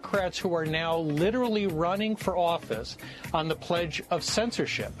have Democrats who are now literally running for office on the pledge of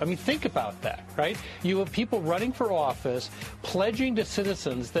censorship. I mean, think about that, right? You have people running for office pledging to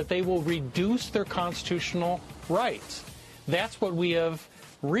citizens that they will reduce their constitutional rights. That's what we have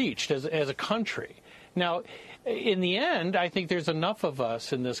reached as a country. Now, in the end, I think there's enough of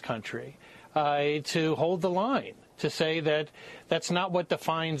us in this country to hold the line, to say that that's not what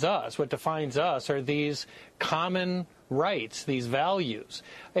defines us. What defines us are these common rights, these values.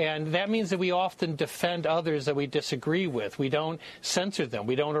 And that means that we often defend others that we disagree with. We don't censor them.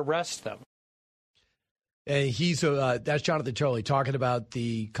 We don't arrest them. And that's Jonathan Turley talking about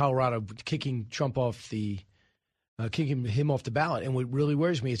the Colorado kicking Trump off kicking him off the ballot. And what really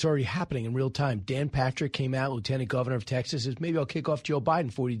worries me, it's already happening in real time. Dan Patrick came out, Lieutenant Governor of Texas, says, maybe I'll kick off Joe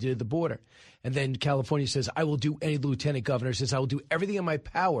Biden for what he did at the border. And then California says, I will do, any lieutenant governor says, I will do everything in my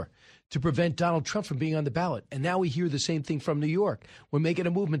power to prevent Donald Trump from being on the ballot. And now we hear the same thing from New York. We're making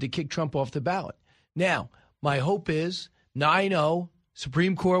a movement to kick Trump off the ballot. Now, my hope is 9-0,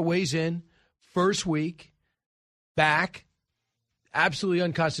 Supreme Court weighs in, first week, back, absolutely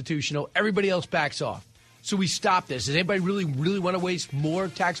unconstitutional. Everybody else backs off. So we stop this. Does anybody really, really want to waste more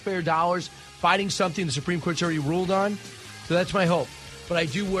taxpayer dollars fighting something the Supreme Court's already ruled on? So that's my hope. But I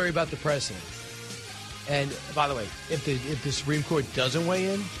do worry about the precedent. And by the way, if the Supreme Court doesn't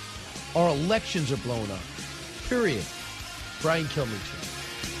weigh in, our elections are blown up. Period. Brian Kilmeade Show.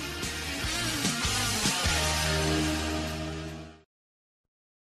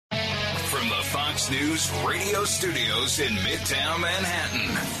 From the Fox News radio studios in Midtown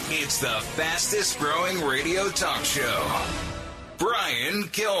Manhattan, it's the fastest growing radio talk show. Brian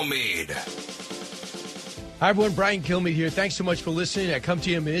Kilmeade. Hi, everyone. Brian Kilmeade here. Thanks so much for listening. I come to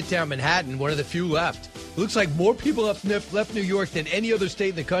you in Midtown Manhattan, one of the few left. It looks like more people left New York than any other state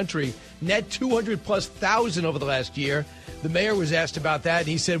in the country. Net 200,000+ over the last year. The mayor was asked about that, and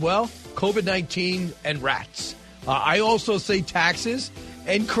he said, well, COVID-19 and rats. I also say taxes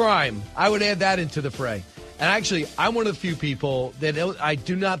and crime. I would add that into the fray. And actually, I'm one of the few people that I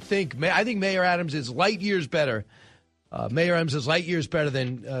do not think – I think Mayor Adams is light years better. Mayor Adams is light years better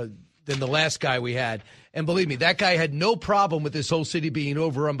than the last guy we had. And believe me, that guy had no problem with this whole city being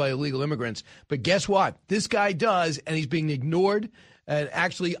overrun by illegal immigrants. But guess what? This guy does, and he's being ignored and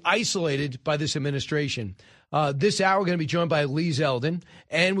actually isolated by this administration. This hour, we're going to be joined by Lee Zeldin,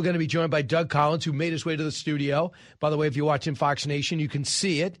 and we're going to be joined by Doug Collins, who made his way to the studio. By the way, if you're watching Fox Nation, you can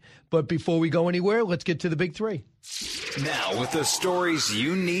see it. But before we go anywhere, let's get to the big three. Now, with the stories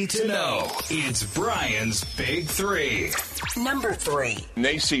you need to know, it's Brian's Big Three. Number 3.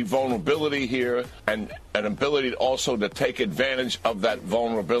 They see vulnerability here and an ability also to take advantage of that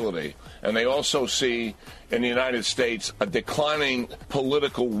vulnerability. And they also see in the United States a declining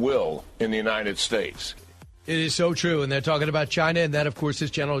political will in the United States. It is so true, and they're talking about China, and that, of course, is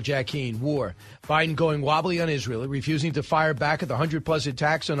General Jack Keane. War. Biden going wobbly on Israel, refusing to fire back at the 100+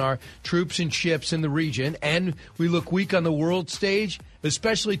 attacks on our troops and ships in the region, and we look weak on the world stage,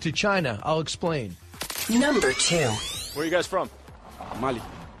 especially to China. I'll explain. Number 2. Where are you guys from? Mali.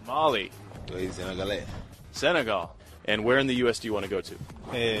 Mali. Senegal. And where in the U.S. do you want to go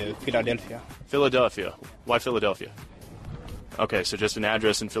to? Philadelphia. Philadelphia. Why Philadelphia? Okay, so just an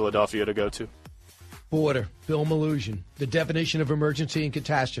address in Philadelphia to go to? Border, Bill Maloogian, the definition of emergency and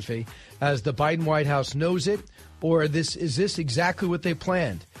catastrophe, as the Biden White House knows it, or is this exactly what they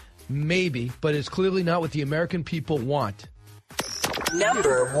planned? Maybe, but it's clearly not what the American people want.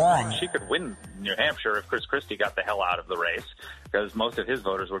 Number 1. She could win New Hampshire if Chris Christie got the hell out of the race, because most of his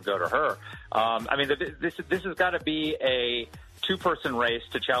voters would go to her. I mean, this has got to be a two-person race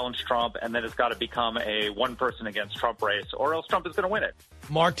to challenge Trump, and then it's got to become a one-person against Trump race, or else Trump is going to win it.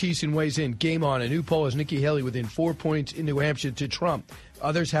 Mark Thiessen weighs in. Game on. A new poll has Nikki Haley within 4 points in New Hampshire to Trump.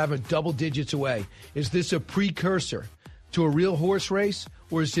 Others have it double digits away. Is this a precursor to a real horse race,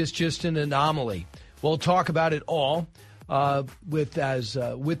 or is this just an anomaly? We'll talk about it all with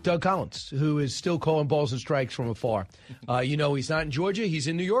Doug Collins, who is still calling balls and strikes from afar. He's not in Georgia. He's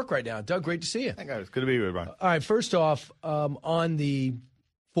in New York right now. Doug, great to see you. Hey, guys. Good to be with you, Brian. All right, first off, on the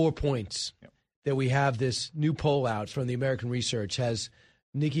 4 points that we have, this new poll out from the American Research has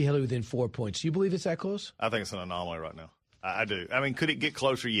Nikki Haley within 4 points. Do you believe it's that close? I think it's an anomaly right now. I do. I mean, could it get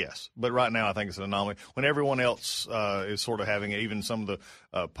closer? Yes. But right now I think it's an anomaly. When everyone else is sort of having it, even some of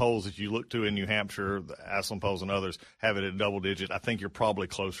the polls that you look to in New Hampshire, the Aslan polls and others, have it at double digit, I think you're probably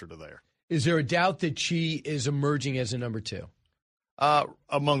closer to there. Is there a doubt that she is emerging as a number two?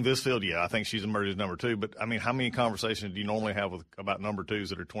 Among this field, yeah, I think she's emerged as number two. But, I mean, how many conversations do you normally have about number twos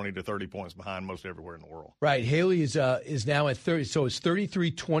that are 20 to 30 points behind most everywhere in the world? Right. Haley is now at 30. So it's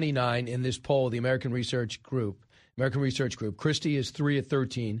 33-29 in this poll, the American Research Group. Christie is 3 at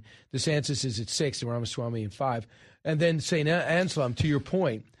 13. DeSantis is at 6. And Ramaswamy at 5. And then St. Anselm, to your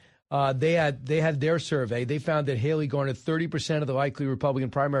point, they had their survey. They found that Haley garnered 30% of the likely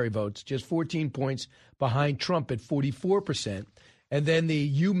Republican primary votes, just 14 points behind Trump at 44%. And then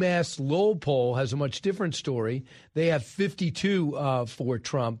the UMass Lowell poll has a much different story. They have 52 for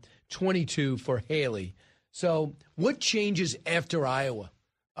Trump, 22 for Haley. So what changes after Iowa?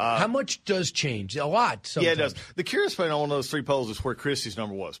 How much does change? A lot. Sometimes. Yeah, it does. The curious thing on one of those three polls is where Christie's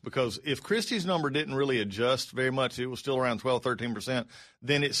number was. Because if Christie's number didn't really adjust very much, it was still around 12, 13%,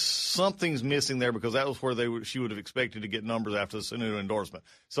 then something's missing there because that was where she would have expected to get numbers after the Sununu endorsement.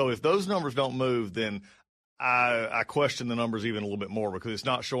 So if those numbers don't move, then I question the numbers even a little bit more because it's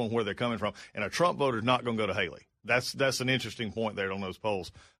not showing where they're coming from. And a Trump voter is not going to go to Haley. That's an interesting point there on those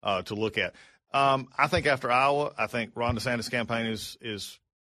polls to look at. I think after Iowa, I think Ron DeSantis' campaign is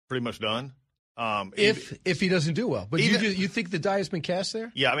pretty much done. If he doesn't do well. But you think the die has been cast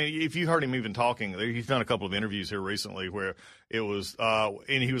there? Yeah, I mean, if you heard him even talking, he's done a couple of interviews here recently where it was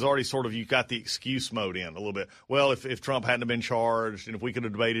and he was already sort of, you got the excuse mode in a little bit. Well, if Trump hadn't have been charged and if we could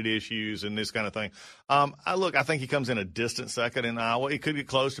have debated issues and this kind of thing. I think he comes in a distant second in Iowa. It could get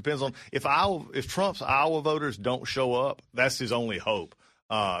close. Depends on if Trump's Iowa voters don't show up, that's his only hope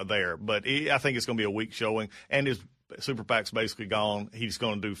there. But I think it's going to be a weak showing. And his Super PAC's basically gone. He's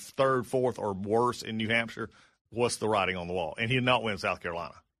going to do third, fourth, or worse in New Hampshire. What's the writing on the wall? And he'll not win South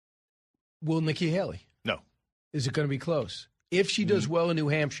Carolina. Will Nikki Haley? No. Is it going to be close? If she does well in New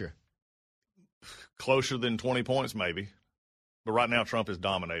Hampshire? Closer than 20 points, maybe. But right now, Trump is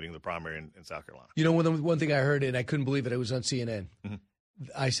dominating the primary in South Carolina. You know, one thing I heard, and I couldn't believe it, it was on CNN. Mm-hmm.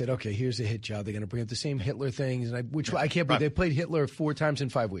 I said, okay, here's a hit job. They're going to bring up the same Hitler things, which I can't believe. They played Hitler 4 times in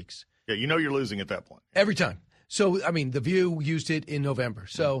 5 weeks. Yeah, you know you're losing at that point. Every time. So, I mean, The View used it in November.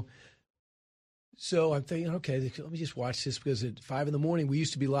 So I'm thinking, okay, let me just watch this because at 5 in the morning, we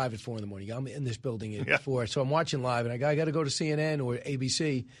used to be live at 4 in the morning. I'm in this building at 4. So I'm watching live, and I got to go to CNN or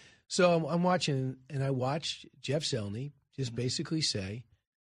ABC. So I'm watching, and I watched Jeff Zeleny just basically say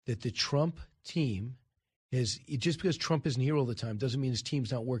that the Trump team just because Trump isn't here all the time doesn't mean his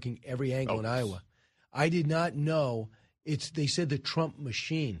team's not working every angle in Iowa. I did not know. They said the Trump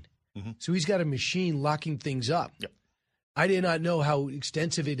machine. Mm-hmm. So he's got a machine locking things up. Yep. I did not know how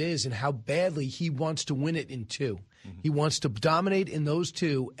extensive it is and how badly he wants to win it in 2. Mm-hmm. He wants to dominate in those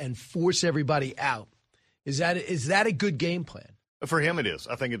 2 and force everybody out. Is that a good game plan? For him, it is,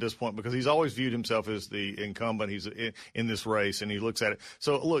 I think, at this point, because he's always viewed himself as the incumbent. He's in this race, and he looks at it.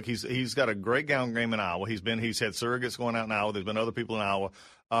 So, look, he's got a great ground game in Iowa. He's had surrogates going out in Iowa. There's been other people in Iowa.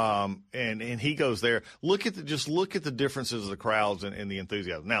 And he goes there. Look at the differences of the crowds and the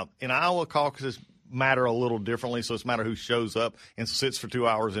enthusiasm. Now, in Iowa, caucuses matter a little differently, so it's a matter who shows up and sits for 2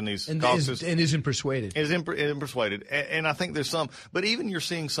 hours in these caucuses. And isn't persuaded. Isn't persuaded. And I think there's some. But even you're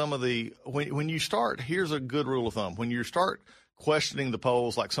seeing some of the – when you start – here's a good rule of thumb. When you start questioning the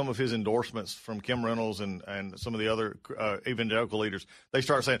polls, like some of his endorsements from Kim Reynolds and some of the other evangelical leaders, they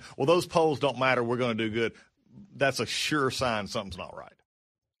start saying, well, those polls don't matter. We're going to do good. That's a sure sign something's not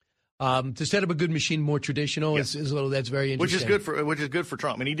right. To set up a good machine, more traditional, yes. That's very interesting. Which is good for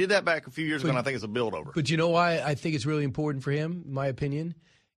Trump, and he did that back a few years ago. And I think it's a build over. But you know why I think it's really important for him, in my opinion,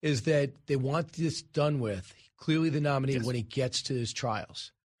 is that they want this done with. Clearly, the nominee when he gets to his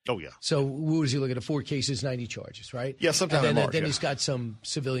trials. Oh yeah. So what was he looking at? 4 cases, 90 charges, right? Yeah, sometime in March. Then he's got some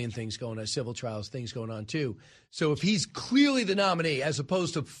civilian things going on, civil trials things going on too. So if he's clearly the nominee, as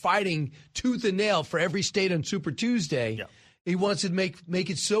opposed to fighting tooth and nail for every state on Super Tuesday. Yeah. He wants to make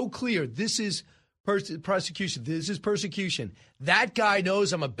it so clear this is prosecution. This is persecution. That guy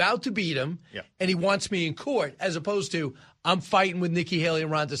knows I'm about to beat him, and he wants me in court, as opposed to I'm fighting with Nikki Haley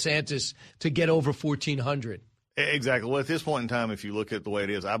and Ron DeSantis to get over 1,400. Exactly. Well, at this point in time, if you look at the way it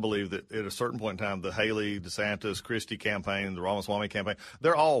is, I believe that at a certain point in time, the Haley, DeSantis, Christie campaign, the Ramaswamy campaign,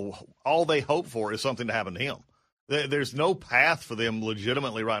 they're all they hope for is something to happen to him. There's no path for them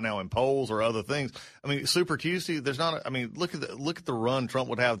legitimately right now in polls or other things. I mean, Super Tuesday, there's not. Look at the run Trump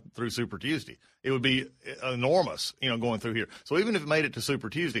would have through Super Tuesday. It would be enormous, going through here. So even if it made it to Super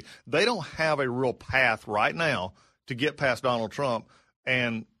Tuesday, they don't have a real path right now to get past Donald Trump.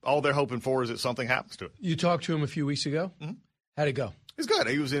 And all they're hoping for is that something happens to it. You talked to him a few weeks ago? Mm-hmm. How'd it go? It's good.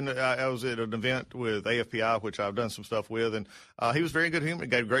 He was I was at an event with AFPI, which I've done some stuff with, and he was very good human. He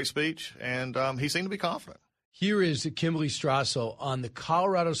gave a great speech, and he seemed to be confident. Here is Kimberly Strassel on the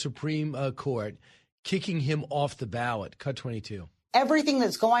Colorado Supreme Court kicking him off the ballot. Cut 22. Everything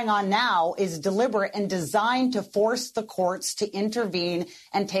that's going on now is deliberate and designed to force the courts to intervene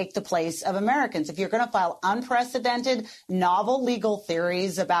and take the place of Americans. If you're going to file unprecedented, novel legal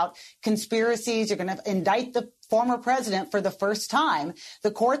theories about conspiracies, you're going to indict the former president for the first time,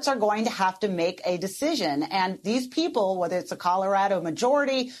 the courts are going to have to make a decision. And these people, whether it's a Colorado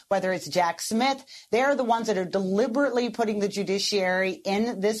majority, whether it's Jack Smith, they're the ones that are deliberately putting the judiciary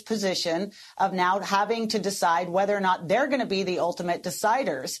in this position of now having to decide whether or not they're going to be the ultimate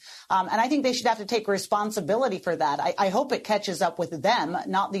deciders. And I think they should have to take responsibility for that. I hope it catches up with them,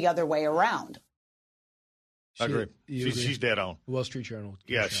 not the other way around. I agree. She's dead on. Wall Street Journal.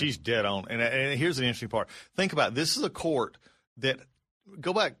 Yeah, she's dead on. And here's the interesting part. Think about it. This is a court that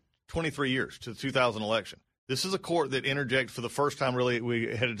go back 23 years to the 2000 election. This is a court that interjected for the first time. Really, we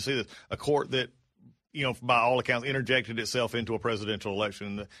headed to see this. A court that, by all accounts, interjected itself into a presidential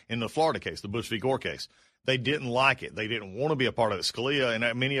election in the Florida case, the Bush v. Gore case. They didn't like it. They didn't want to be a part of it. Scalia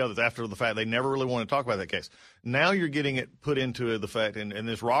and many others after the fact, they never really wanted to talk about that case. Now you're getting it put into the fact, and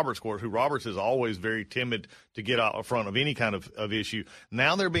this Roberts court, who Roberts is always very timid to get out in front of any kind of issue.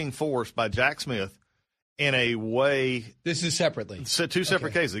 Now they're being forced by Jack Smith in a way. This is separately. Two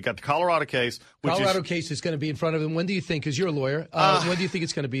separate cases. You got the Colorado case. Colorado case is going to be in front of him. When do you think, because you're a lawyer, when do you think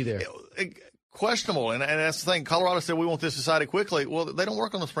it's going to be there? Questionable. And that's the thing. Colorado said we want this decided quickly. Well, they don't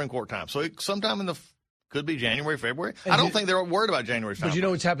work on the Supreme Court time. So sometime in the could be January, February. I don't think they're worried about January. But you know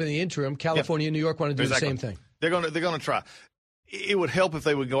what's happening in the interim? California and New York want to do the same thing. They're going to try. It would help if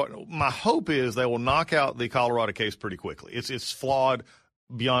they would go. My hope is they will knock out the Colorado case pretty quickly. It's flawed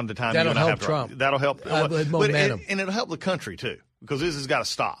beyond the time. That'll help Trump. That'll help. Momentum. And it'll help the country too, because this has got to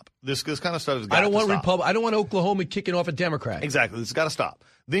stop. This kind of stuff has got to stop. I don't want Oklahoma kicking off a Democrat. Exactly. This has got to stop.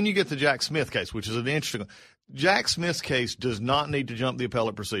 Then you get the Jack Smith case, which is an interesting one. Jack Smith's case does not need to jump the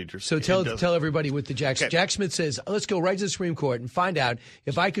appellate procedures. So tell everybody with the Jack Smith says, let's go right to the Supreme Court and find out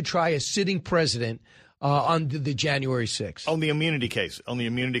if I could try a sitting president on the January 6th. On the immunity case, on the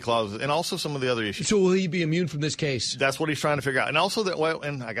immunity clauses, and also some of the other issues. So will he be immune from this case? That's what he's trying to figure out. And also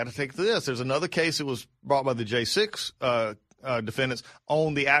and I got to take this. There's another case that was brought by the J6 defendants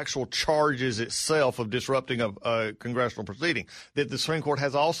on the actual charges itself of disrupting a congressional proceeding that the Supreme Court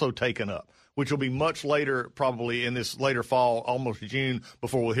has also taken up, which will be much later, probably in this later fall, almost June,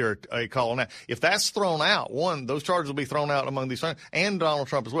 before we'll hear a call on that. If that's thrown out, those charges will be thrown out among these and Donald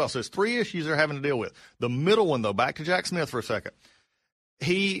Trump as well. So there's three issues they're having to deal with. The middle one, though, back to Jack Smith for a second.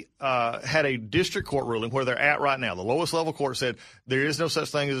 He had a district court ruling where they're at right now. The lowest level court said there is no such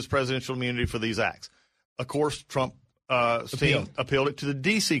thing as presidential immunity for these acts. Of course, Trump appealed it to the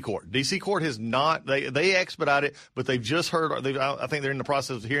D.C. court. D.C. court has not. They expedite it, but they've just heard. I think they're in the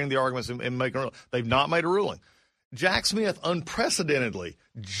process of hearing the arguments and making a ruling. They've not made a ruling. Jack Smith unprecedentedly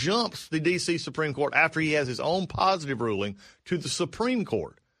jumps the D.C. Supreme Court after he has his own positive ruling to the Supreme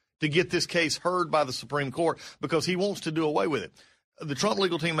Court to get this case heard by the Supreme Court because he wants to do away with it. The Trump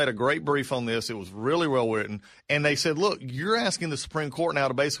legal team made a great brief on this. It was really well written. And they said, look, you're asking the Supreme Court now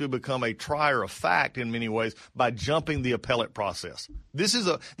to basically become a trier of fact in many ways by jumping the appellate process. This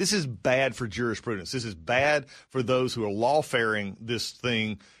is bad for jurisprudence. This is bad for those who are lawfaring this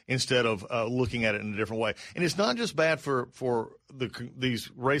thing instead of looking at it in a different way. And it's not just bad for these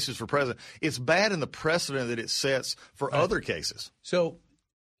races for president. It's bad in the precedent that it sets for other cases. So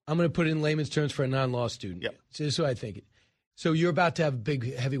I'm going to put it in layman's terms for a non-law student. Yep. So this is what I think. So you're about to have a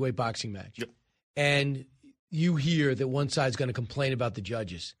big heavyweight boxing match. Yep. And you hear that one side's going to complain about the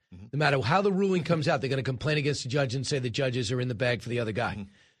judges. Mm-hmm. No matter how the ruling comes out, they're going to complain against the judge and say the judges are in the bag for the other guy.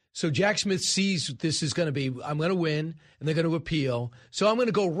 Mm-hmm. So Jack Smith sees this is going to be, I'm going to win, and they're going to appeal. So I'm going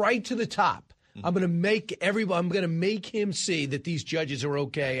to go right to the top. I'm going to make him see that these judges are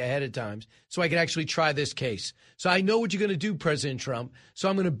okay ahead of time so I can actually try this case. So I know what you're going to do, President Trump. So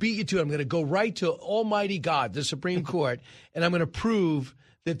I'm going to beat you to it. I'm going to go right to Almighty God, the Supreme Court, and I'm going to prove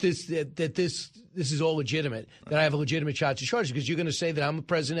that this is all legitimate, that I have a legitimate shot to charge, because you're going to say that I'm the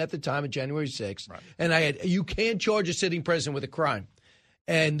president at the time of January 6th, and you can't charge a sitting president with a crime.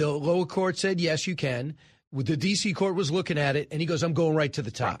 And the lower court said, yes, you can. The D.C. court was looking at it, and he goes, I'm going right to the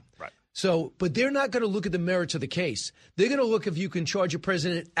top. Right. So, but they're not going to look at the merits of the case. They're going to look if you can charge a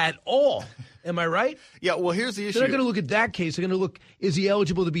president at all. Am I right? Yeah, well, here's the issue. They're not going to look at that case. They're going to look, is he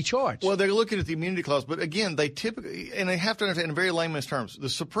eligible to be charged? Well, they're looking at the immunity clause. But again, they typically, and they have to understand in very layman's terms, the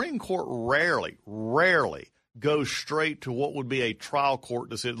Supreme Court rarely goes straight to what would be a trial court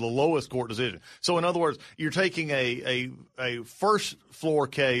decision, the lowest court decision. So, in other words, you're taking a first floor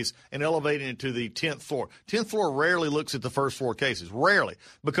case and elevating it to the 10th floor. 10th floor rarely looks at the first floor cases, rarely,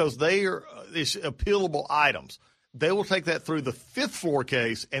 because they are appealable items. They will take that through the 5th floor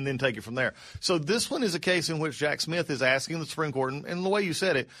case and then take it from there. So this one is a case in which Jack Smith is asking the Supreme Court, and the way you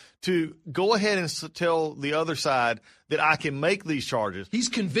said it, to go ahead and tell the other side that I can make these charges. He's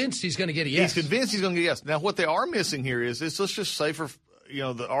convinced he's going to get a yes. He's convinced he's going to get a yes. Now, what they are missing here is let's just say for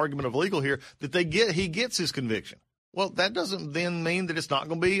the argument of legal here that he gets his conviction. Well, that doesn't then mean that it's not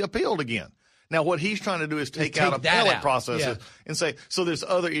going to be appealed again. Now, what he's trying to do is take out appellate processes and say, so there's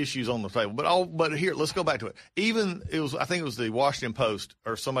other issues on the table. But here, let's go back to it. I think it was the Washington Post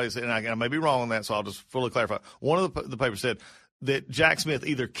or somebody said, and I may be wrong on that, so I'll just fully clarify. One of the papers said that Jack Smith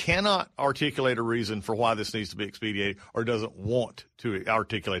either cannot articulate a reason for why this needs to be expedited or doesn't want to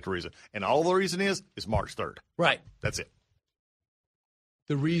articulate the reason. And all the reason is March 3rd. Right. That's it.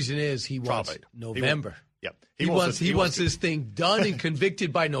 The reason is he wants November. Yep. He wants this thing done and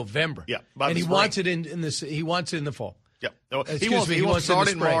convicted by November. Yeah. And he wants it he wants it in the fall. Yeah. No, he wants to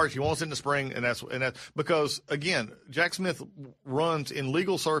start in March. He wants it in the spring, and that's because again, Jack Smith runs in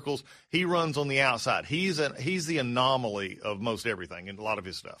legal circles. He runs on the outside. He's the anomaly of most everything in a lot of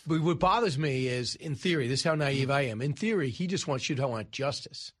his stuff. But what bothers me is, in theory, this is how naive I am. In theory, he just should want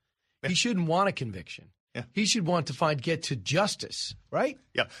justice. Yeah. He shouldn't want a conviction. Yeah. He should want to get to justice, right?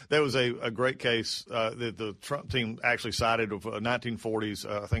 Yeah, there was a great case that the Trump team actually cited of 1940s,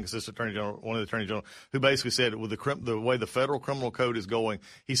 I think it's this attorney general, one of the attorney general, who basically said with the way the federal criminal code is going,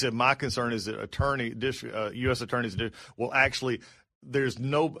 he said, my concern is that U.S. attorneys will actually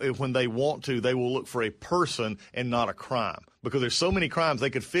when they want to, they will look for a person and not a crime, because there's so many crimes they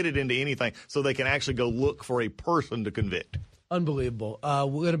could fit it into anything, so they can actually go look for a person to convict. Unbelievable. We're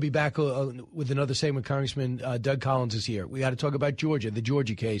going to be back with another segment. Congressman Doug Collins is here. We got to talk about Georgia, the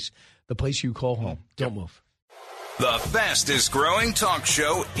Georgia case, the place you call home. Don't move. The fastest growing talk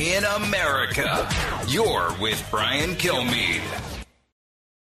show in America. You're with Brian Kilmeade.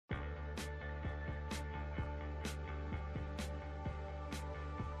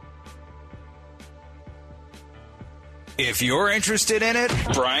 If you're interested in it,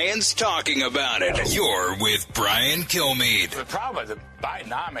 Brian's talking about it. You're with Brian Kilmeade. The problem with the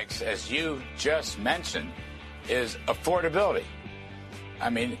Bidenomics, as you just mentioned, is affordability.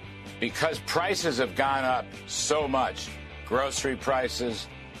 I mean, because prices have gone up so much, grocery prices,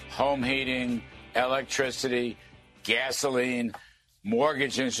 home heating, electricity, gasoline,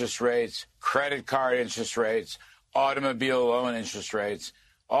 mortgage interest rates, credit card interest rates, automobile loan interest rates,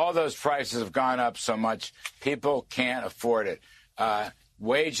 all those prices have gone up so much, people can't afford it.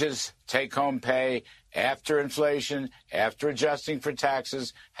 Wages, take-home pay, after inflation, after adjusting for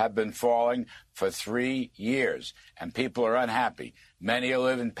taxes, have been falling for 3 years, and people are unhappy. Many are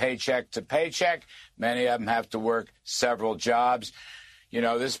living paycheck to paycheck. Many of them have to work several jobs. You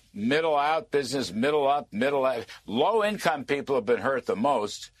know, this middle-out business, middle-up, middle-out. Low-income people have been hurt the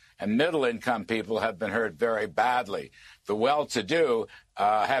most, and middle-income people have been hurt very badly. The well-to-do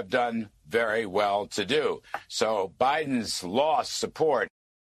have done very well-to-do. So Biden's lost support.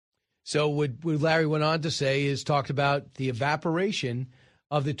 So what Larry went on to say is talked about the evaporation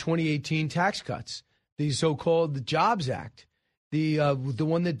of the 2018 tax cuts, the so-called Jobs Act, the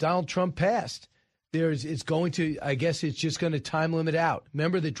one that Donald Trump passed. It's going to, I guess it's just going to time limit out.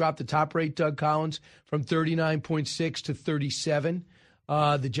 Remember, they dropped the top rate, Doug Collins, from 39.6 to 37.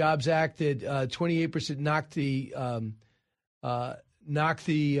 The Jobs Act that 28%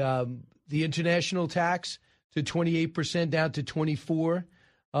 knocked the international tax to 28% down to 24%,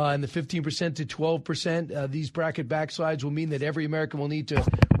 and the 15% to 12%. These bracket backslides will mean that every American will need to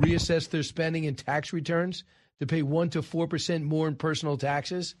reassess their spending and tax returns to pay 1 to 4% more in personal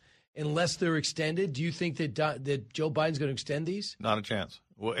taxes unless they're extended. Do you think that Joe Biden's going to extend these? Not a chance.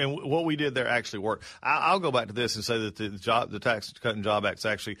 Well, and what we did there actually worked. I'll go back to this and say that the Tax Cut and Job Act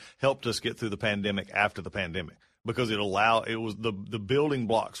actually helped us get through the pandemic after the pandemic, because the building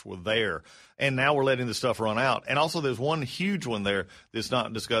blocks were there, and now we're letting the stuff run out. And also, there's one huge one there that's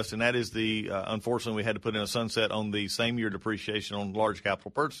not discussed, and that is unfortunately, we had to put in a sunset on the same year depreciation on large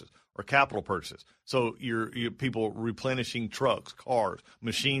capital purchases. So your people replenishing trucks, cars,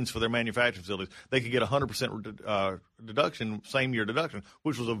 machines for their manufacturing facilities, they could get 100% deduction, same year deduction,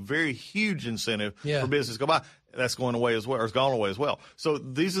 which was a very huge incentive for business to go by. That's going away as well, or it's gone away as well. So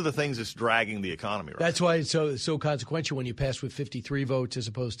these are the things that's dragging the economy. Right? That's why it's so consequential when you pass with 53 votes as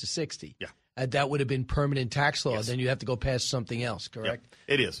opposed to 60. Yeah. That would have been permanent tax law. Yes. Then you have to go pass something else, correct?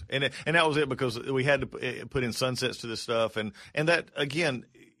 Yeah, it is. And that was it, because we had to put in sunsets to this stuff. And that, again,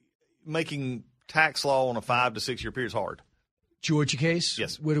 making tax law on a 5 to 6 year period is hard. Georgia case?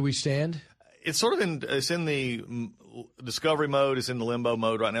 Yes. Where do we stand? It's sort of it's in the discovery mode. It's in the limbo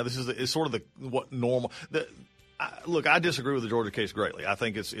mode right now. It's sort of what normal. Look, I disagree with the Georgia case greatly. I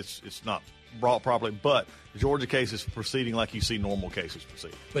think it's not brought properly, but the Georgia case is proceeding like you see normal cases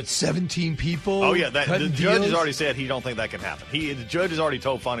proceed. But 17 people? Oh, yeah. The judge has already said he don't think that can happen. The judge has already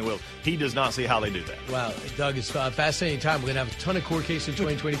told Fonnie Wills he does not see how they do that. Wow. Doug, it's a fascinating time. We're going to have a ton of court cases in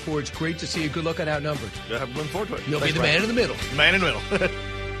 2024. It's great to see you. Good luck on outnumbered. Yeah, I'm looking forward to it. You'll be the man in the middle. The man in the middle.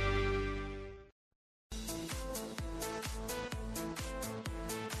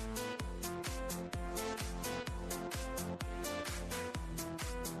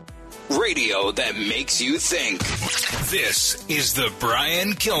 Radio that makes you think. This is the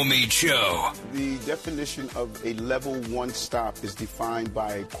Brian Kilmeade Show. The definition of a level 1 stop is defined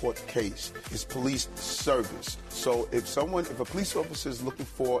by a court case. It's police service. So if a police officer is looking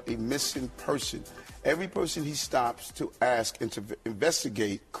for a missing person, every person he stops to ask and to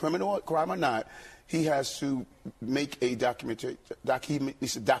investigate, criminal crime or not, he has to make a document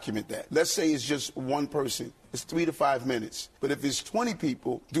that. Let's say it's just one person. It's 3 to 5 minutes. But if it's 20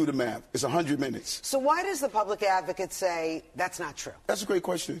 people, do the math. It's 100 minutes. So why does the public advocate say that's not true? That's a great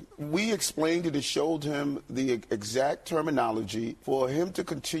question. We explained it and showed him the exact terminology for him to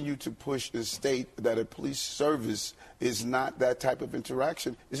continue to push and state that a police service is not that type of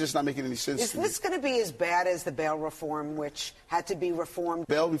interaction. It's just not making any sense. Is this going to be as bad as the bail reform, which had to be reformed?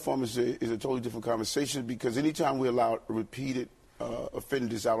 Bail reform is a totally different conversation, because anytime we allow repeated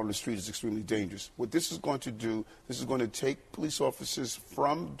offenders out on the street is extremely dangerous. What this is going to do, this is going to take police officers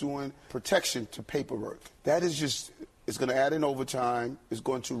from doing protection to paperwork. That is just, it's going to add in overtime. It's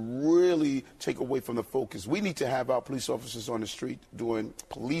going to really take away from the focus. We need to have our police officers on the street doing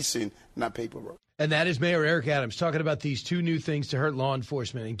policing, not paperwork. And that is Mayor Eric Adams talking about these two new things to hurt law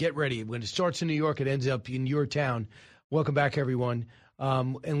enforcement. And get ready. When it starts in New York, it ends up in your town. Welcome back, everyone.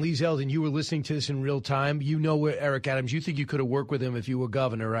 And Lee Zeldin, you were listening to this in real time. You know where Eric Adams, you think you could have worked with him if you were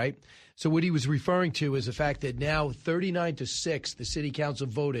governor, right? So what he was referring to is the fact that now 39-6, the city council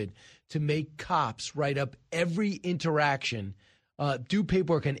voted to make cops write up every interaction, do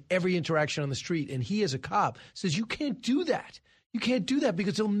paperwork on every interaction on the street. And he, as a cop, says you can't do that. You can't do that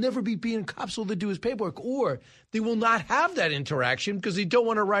because they'll never be being cops. All they do is paperwork, or they will not have that interaction because they don't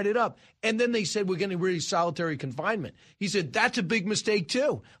want to write it up. And then they said we're getting rid of solitary confinement. He said that's a big mistake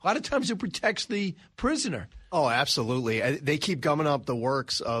too. A lot of times it protects the prisoner. Oh, absolutely. They keep gumming up the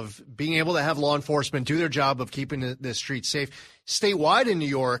works of being able to have law enforcement do their job of keeping the streets safe. Statewide in New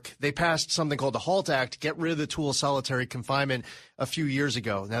York, they passed something called the HALT Act to get rid of the tool of solitary confinement a few years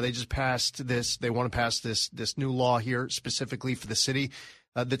ago. Now they just passed this. They want to pass this new law here specifically for the city.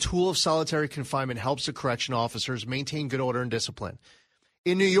 The tool of solitary confinement helps the correction officers maintain good order and discipline.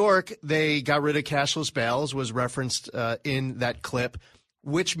 In New York, they got rid of cashless bail, as was referenced in that clip,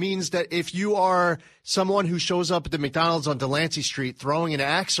 which means that if you are someone who shows up at the McDonald's on Delancey Street throwing an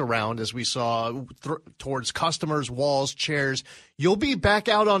axe around, as we saw, towards customers, walls, chairs, you'll be back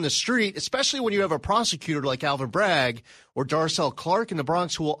out on the street, especially when you have a prosecutor like Alvin Bragg or Darcel Clark in the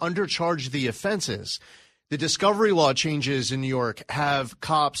Bronx who will undercharge the offenses. The discovery law changes in New York have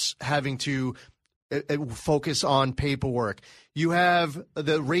cops having to focus on paperwork. You have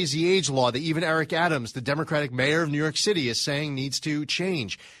the raise the age law that even Eric Adams, the Democratic mayor of New York City, is saying needs to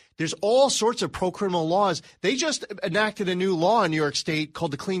change. There's all sorts of pro-criminal laws. They just enacted a new law in New York State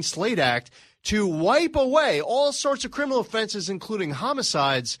called the Clean Slate Act to wipe away all sorts of criminal offenses, including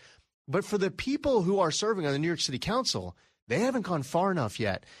homicides. But for the people who are serving on the New York City Council, they haven't gone far enough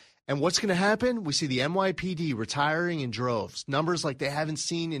yet. And what's going to happen? We see the NYPD retiring in droves, numbers like they haven't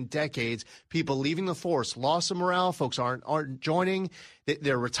seen in decades, people leaving the force, loss of morale, folks aren't joining,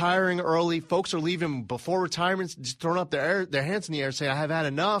 they're retiring early, folks are leaving before retirement, just throwing up their hands in the air saying, I have had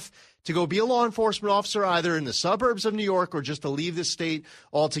enough, to go be a law enforcement officer either in the suburbs of New York or just to leave the state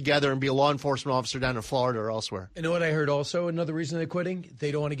altogether and be a law enforcement officer down in Florida or elsewhere. You know what I heard also? Another reason they're quitting?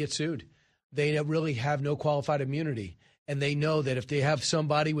 They don't want to get sued. They really have no qualified immunity. And they know that if they have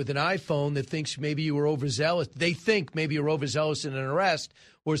somebody with an iPhone that thinks maybe you were overzealous, they think maybe you're overzealous in an arrest,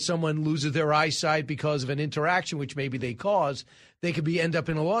 or someone loses their eyesight because of an interaction, which maybe they caused, they could end up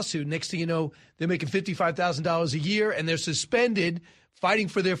in a lawsuit. Next thing you know, they're making $55,000 a year, and they're suspended fighting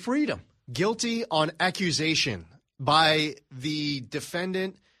for their freedom. Guilty on accusation by the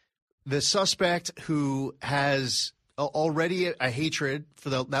defendant, the suspect who has already a hatred for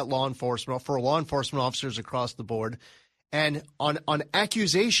that law enforcement, for law enforcement officers across the board. And on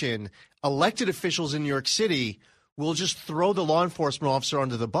accusation, elected officials in New York City will just throw the law enforcement officer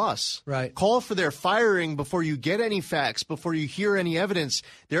under the bus. Right. Call for their firing before you get any facts, before you hear any evidence.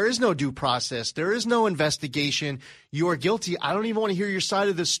 There is no due process. There is no investigation. You are guilty. I don't even want to hear your side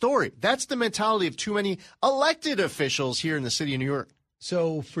of the story. That's the mentality of too many elected officials here in the city of New York.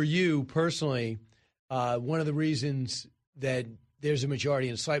 So for you personally, one of the reasons that there's a majority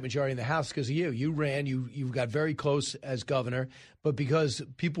and a slight majority in the House because of you. You ran, you got very close as governor, but because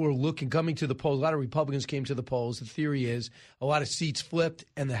people were coming to the polls, a lot of Republicans came to the polls. The theory is a lot of seats flipped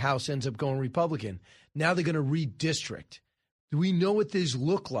and the House ends up going Republican. Now they're going to redistrict. Do we know what these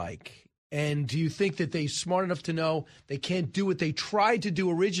look like? And do you think that they're smart enough to know they can't do what they tried to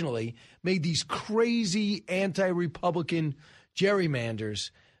do originally, made these crazy anti-Republican gerrymanders?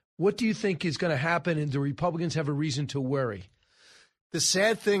 What do you think is going to happen, and do Republicans have a reason to worry? The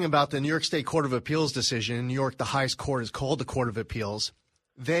sad thing about the New York State Court of Appeals decision, in New York, the highest court is called the Court of Appeals.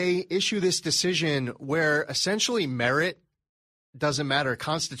 They issue this decision where essentially merit doesn't matter.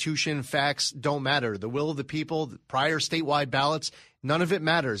 Constitution, facts don't matter. The will of the people, the prior statewide ballots, none of it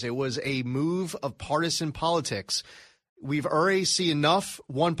matters. It was a move of partisan politics. We've already seen enough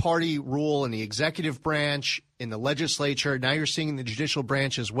one-party rule in the executive branch, in the legislature. Now you're seeing in the judicial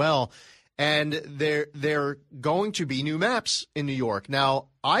branch as well. And there going to be new maps in New York. Now,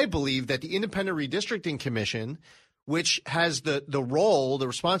 I believe that the Independent Redistricting Commission, which has the role, the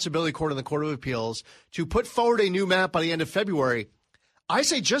responsibility according to the Court of Appeals, to put forward a new map by the end of February, I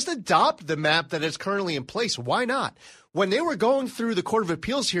say just adopt the map that is currently in place. Why not? When they were going through the Court of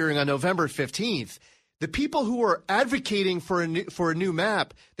Appeals hearing on November 15th, the people who were advocating for a new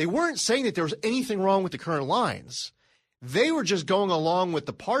map, they weren't saying that there was anything wrong with the current lines. They were just going along with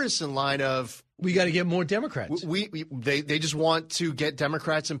the partisan line of we got to get more Democrats. They just want to get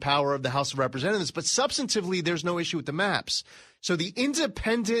Democrats in power of the House of Representatives. But substantively, there's no issue with the maps. So the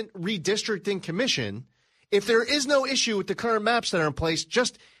Independent Redistricting Commission, if there is no issue with the current maps that are in place,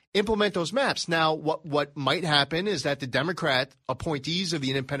 just implement those maps. Now, what might happen is that the Democrat appointees of the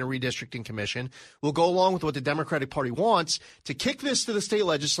Independent Redistricting Commission will go along with what the Democratic Party wants to kick this to the state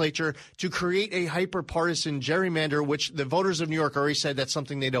legislature to create a hyper-partisan gerrymander, which the voters of New York already said that's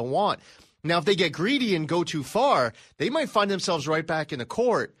something they don't want. Now, if they get greedy and go too far, they might find themselves right back in the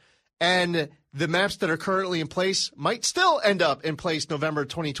court, and the maps that are currently in place might still end up in place November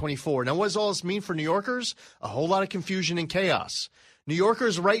 2024. Now, what does all this mean for New Yorkers? A whole lot of confusion and chaos. New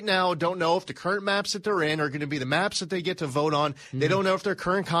Yorkers right now don't know if the current maps that they're in are going to be the maps that they get to vote on. They don't know if their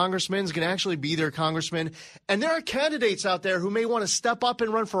current congressman is going to actually be their congressman. And there are candidates out there who may want to step up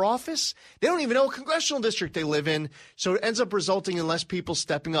and run for office. They don't even know what congressional district they live in. So it ends up resulting in less people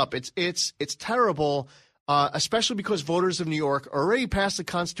stepping up. It's terrible, especially because voters of New York already passed a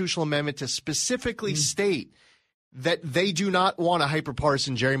constitutional amendment to specifically state that they do not want a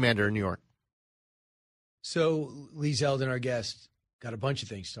hyperpartisan gerrymander in New York. So Lee Zeldin, our guest, got a bunch of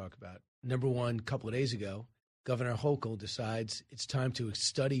things to talk about. Number one, a couple of days ago, Governor Hochul decides it's time to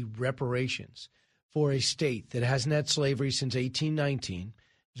study reparations for a state that hasn't had slavery since 1819,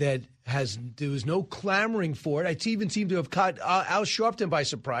 that there was no clamoring for it. It even seemed to have caught Al Sharpton by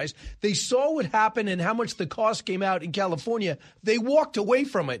surprise. They saw what happened and how much the cost came out in California. They walked away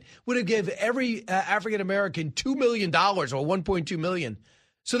from it. Would have given every African-American $2 million or $1.2 million.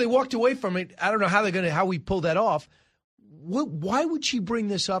 So they walked away from it. I don't know how we pull that off. Why would she bring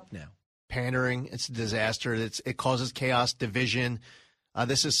this up now? Pandering. It's a disaster. It causes chaos, division.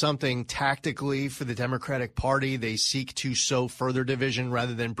 This is something tactically for the Democratic Party. They seek to sow further division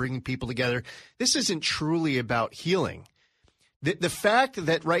rather than bringing people together. This isn't truly about healing. The fact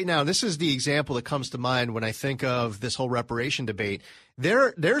that right now, this is the example that comes to mind when I think of this whole reparation debate.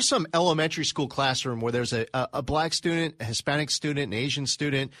 There's some elementary school classroom where there's a black student, a Hispanic student, an Asian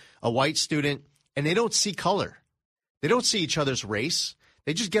student, a white student, and they don't see color. They don't see each other's race.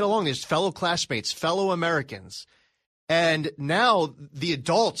 They just get along. There's fellow classmates, fellow Americans. And now the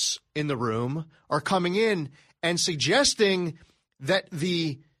adults in the room are coming in and suggesting that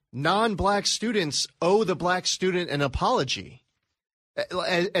the non-black students owe the black student an apology,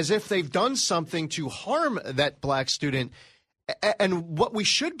 as if they've done something to harm that black student. And what we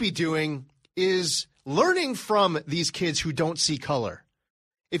should be doing is learning from these kids who don't see color.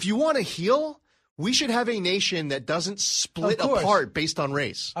 If you want to heal, we should have a nation that doesn't split apart based on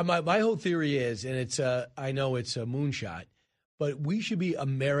race. My whole theory is, and it's I know it's a moonshot, but we should be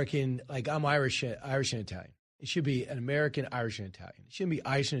American. Like, I'm Irish and Italian. It should be an American, Irish, and Italian. It shouldn't be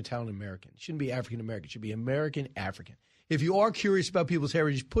Irish and Italian American. It shouldn't be African American. It should be American, African. If you are curious about people's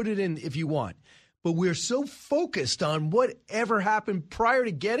heritage, put it in if you want. But we're so focused on whatever happened prior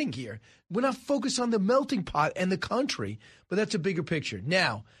to getting here. We're not focused on the melting pot and the country, but that's a bigger picture.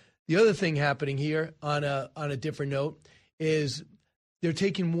 Now, the other thing happening here on a different note is they're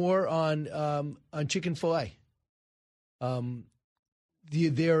taking more on chicken fillet.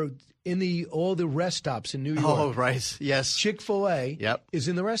 They're in all the rest stops in New York. Oh, right. Yes. Chick-fil-A is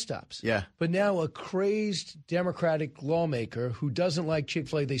in the rest stops. Yeah. But now a crazed Democratic lawmaker who doesn't like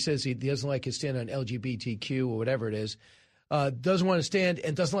Chick-fil-A, they says he doesn't like his stand on LGBTQ or whatever it is, doesn't want to stand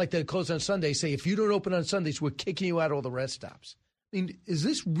and doesn't like that it close on Sunday, say, if you don't open on Sundays, we're kicking you out of all the rest stops. I mean, is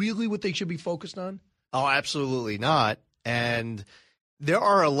this really what they should be focused on? Oh, absolutely not. And there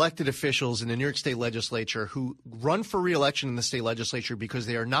are elected officials in the New York State legislature who run for re-election in the state legislature because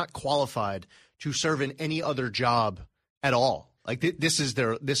they are not qualified to serve in any other job at all. Like, this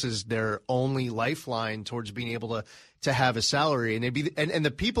is their only lifeline towards being able to have a salary. And and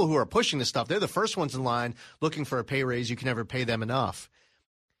the people who are pushing this stuff, they're the first ones in line looking for a pay raise. You can never pay them enough.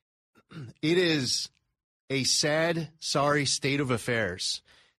 It is a sad, sorry state of affairs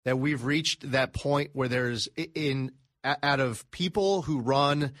that we've reached that point where there's out of people who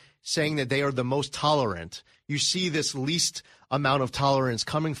run saying that they are the most tolerant, you see this least amount of tolerance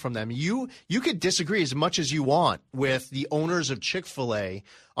coming from them. You could disagree as much as you want with the owners of Chick-fil-A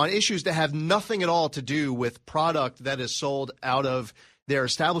on issues that have nothing at all to do with product that is sold out of their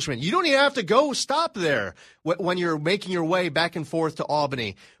establishment. You don't even have to stop there when you're making your way back and forth to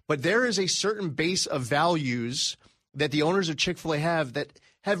Albany. But there is a certain base of values that the owners of Chick-fil-A have that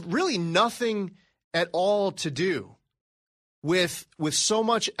have really nothing at all to do with so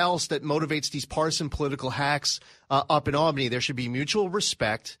much else that motivates these partisan political hacks up in Albany. There should be mutual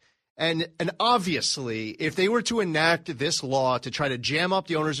respect. And obviously, if they were to enact this law to try to jam up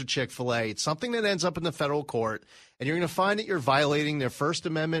the owners of Chick-fil-A, it's something that ends up in the federal court, and you're going to find that you're violating their First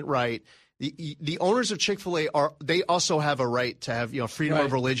Amendment right. The owners of Chick-fil-A they also have a right to have freedom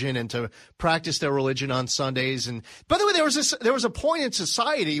of religion and to practice their religion on Sundays. And by the way, there was a point in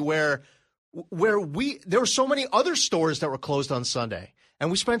society where there were so many other stores that were closed on Sunday,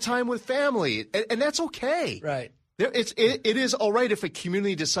 and we spent time with family, and that's okay. Right. It is all right if a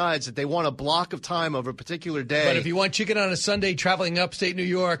community decides that they want a block of time of a particular day. But if you want chicken on a Sunday traveling upstate New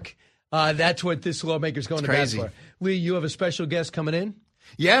York, that's what this lawmaker's going to bat for. Lee, you have a special guest coming in?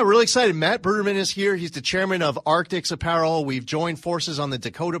 Yeah, really excited. Matt Bruderman is here. He's the chairman of Arctics Apparel. We've joined forces on the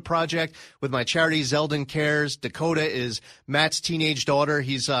Dakota Project with my charity, Zeldin Cares. Dakota is Matt's teenage daughter.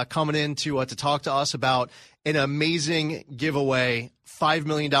 He's coming in to talk to us about an amazing giveaway, $5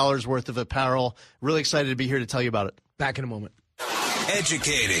 million worth of apparel. Really excited to be here to tell you about it. Back in a moment.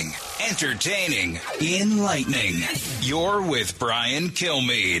 Educating, entertaining, enlightening. You're with Brian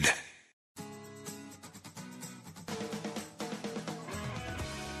Kilmeade.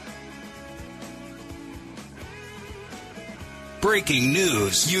 Breaking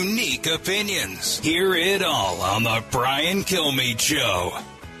news, unique opinions. Hear it all on the Brian Kilmeade Show.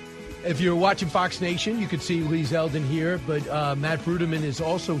 If you're watching Fox Nation, you could see Lee Zeldin here, but Matt Bruderman is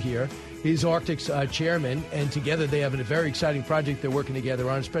also here. He's Arctic's chairman, and together they have a very exciting project they're working together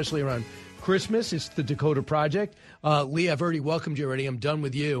on, especially around Christmas. It's the Dakota Project. Lee, I've already welcomed you already. I'm done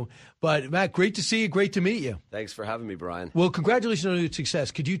with you. But, Matt, great to see you. Great to meet you. Thanks for having me, Brian. Well, congratulations on your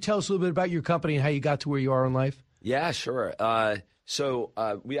success. Could you tell us a little bit about your company and how you got to where you are in life? Yeah, sure. So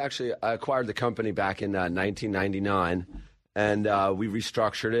we actually acquired the company back in 1999, and we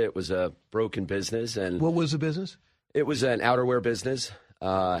restructured it. It was a broken business. And what was the business? It was an outerwear business,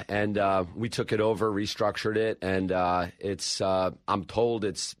 and we took it over, restructured it, and it's I'm told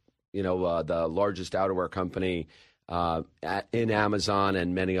it's the largest outerwear company in Amazon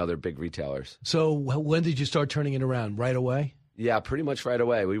and many other big retailers. So when did you start turning it around? Right away? Yeah, pretty much right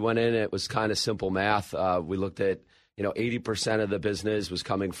away. We went in. It was kind of simple math. We looked at 80% of the business was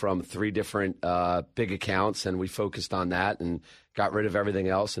coming from 3 different big accounts, and we focused on that and got rid of everything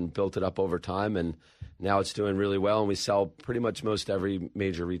else and built it up over time. And now it's doing really well, and we sell pretty much most every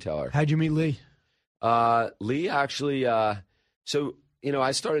major retailer. How'd you meet Lee? Lee actually, I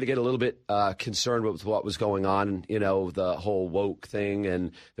started to get a little bit concerned with what was going on, the whole woke thing,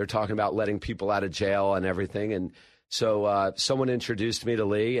 and they're talking about letting people out of jail and everything. And so someone introduced me to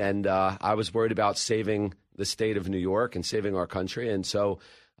Lee, and I was worried about saving the state of New York and saving our country. And so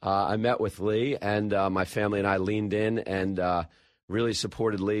I met with Lee, and my family and I leaned in and really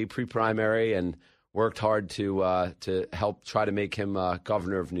supported Lee pre-primary and worked hard to help try to make him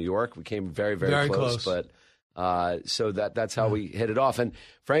governor of New York. We came very, very close. But so that's how we hit it off. And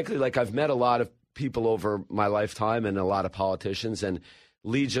frankly, I've met a lot of people over my lifetime and a lot of politicians, and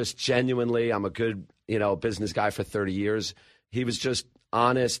Lee just genuinely, I'm a good, business guy for 30 years. He was just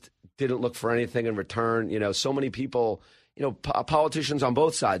honest, didn't look for anything in return. So many people, politicians on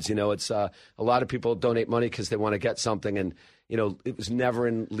both sides, it's a lot of people donate money because they want to get something. And, it was never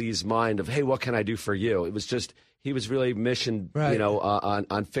in Lee's mind of, hey, what can I do for you? It was just, he was really mission, right.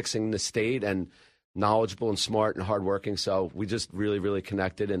 On fixing the state, and knowledgeable and smart and hardworking. So we just really, really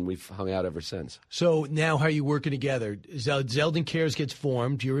connected, and we've hung out ever since. So now how are you working together? Zeldin Cares gets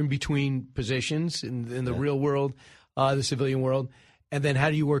formed. You're in between positions in the real world, the civilian world. And then how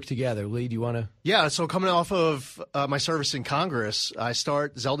do you work together? Lee, do you want to? Yeah, so coming off of my service in Congress, I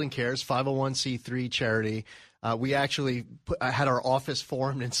start Zeldin Cares, 501c3 charity. We actually had our office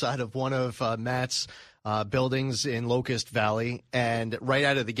formed inside of one of Matt's buildings in Locust Valley. And right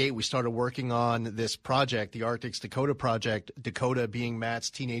out of the gate, we started working on this project, the Arctics Dakota project, Dakota being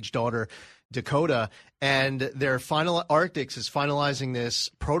Matt's teenage daughter, Dakota. And their Arctics is finalizing this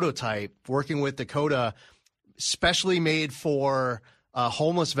prototype, working with Dakota, specially made for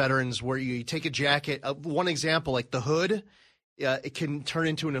homeless veterans, where you take a jacket. One example, like the hood, it can turn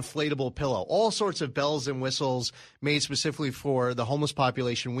into an inflatable pillow. All sorts of bells and whistles made specifically for the homeless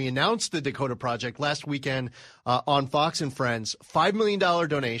population. We announced the Dakota Project last weekend on Fox and Friends. $5 million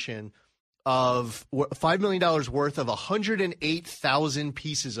donation of $5 million worth of 108,000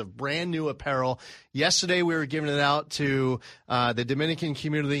 pieces of brand new apparel. Yesterday, we were giving it out to the Dominican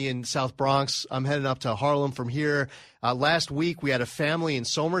community in South Bronx. I'm heading up to Harlem from here. Last week, we had a family in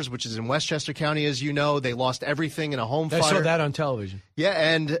Somers, which is in Westchester County, as you know. They lost everything in a home fire. I saw that on television. Yeah,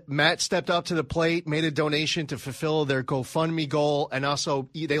 and Matt stepped up to the plate, made a donation to fulfill their GoFundMe goal, and also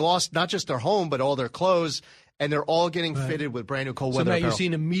they lost not just their home, but all their clothes. And they're all getting fitted with brand new cold weather apparel. So now you're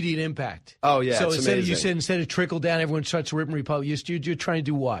seeing immediate impact. Oh, yeah, so it's amazing. instead of trickle down, everyone starts ripping Republic. You're trying to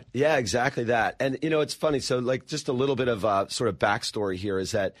do what? Yeah, exactly that. And, it's funny. So, just a little bit of sort of backstory here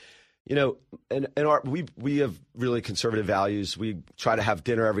is that, we have really conservative values. We try to have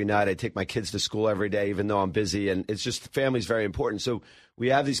dinner every night. I take my kids to school every day, even though I'm busy. And it's just, family's very important. So we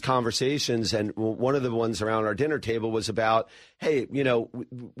have these conversations, and one of the ones around our dinner table was about, hey,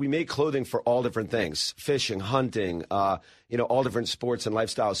 we make clothing for all different things, fishing, hunting, all different sports and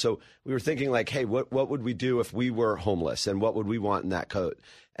lifestyles. So we were thinking hey, what would we do if we were homeless, and what would we want in that coat?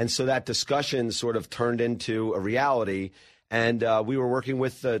 And so that discussion sort of turned into a reality. And we were working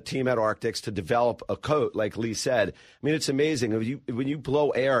with the team at Arctics to develop a coat, like Lee said. I mean, it's amazing. When you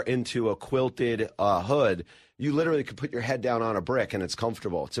blow air into a quilted hood, you literally could put your head down on a brick and it's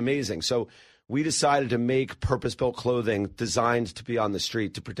comfortable. It's amazing. So we decided to make purpose-built clothing designed to be on the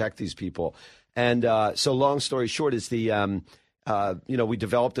street to protect these people. And so long story short is we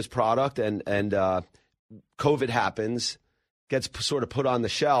developed this product, and COVID happens, gets sort of put on the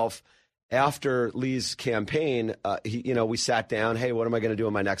shelf. After Lee's campaign, we sat down. Hey, what am I going to do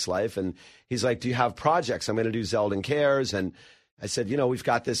in my next life? And he's like, do you have projects? I'm going to do Zeldin Cares. And I said, we've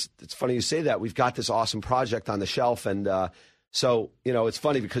got this. It's funny you say that. We've got this awesome project on the shelf. And so, it's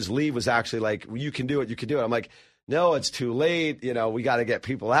funny because Lee was actually like, well, you can do it. You can do it. I'm like, no, it's too late. We got to get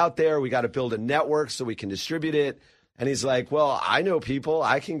people out there. We got to build a network so we can distribute it. And he's like, well, I know people.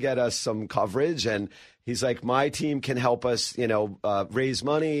 I can get us some coverage. And he's like, my team can help us, raise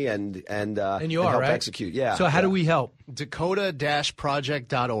money and help execute. Yeah. So how do we help?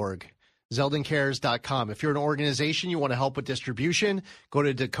 Dakota-project.org. ZeldinCares.com. If you're an organization, you want to help with distribution, go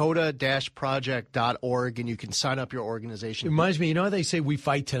to Dakota-project.org and you can sign up your organization. It reminds me, how they say we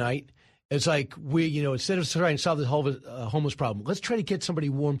fight tonight? It's like instead of trying to solve the whole homeless problem, let's try to get somebody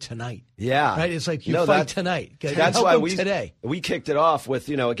warm tonight. Yeah. Right? It's like fight tonight. That's why we kicked it off with,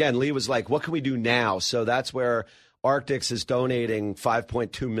 again, Lee was like, what can we do now? So that's where Arctics is donating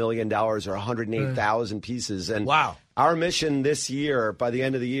 $5.2 million or 108,000 pieces. And wow. Our mission this year, by the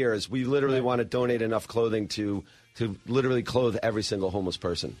end of the year, is we literally want to donate enough clothing to to literally clothe every single homeless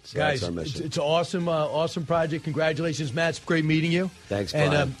person. So Guys, that's our mission. it's an awesome project. Congratulations, Matt. It's great meeting you. Thanks,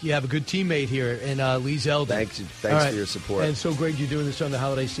 Brian. And you have a good teammate here in Lee Zeldin. Thanks All right. for your support. And so great you're doing this on the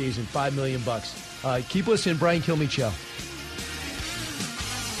holiday season. $5 million. Keep listening, Brian Kilmeade Show.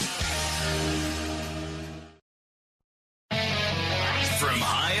 From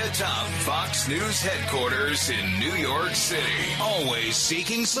high atop Fox News headquarters in New York City, always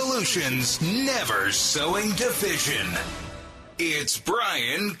seeking solutions, never sowing division. It's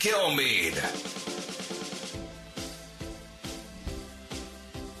Brian Kilmeade.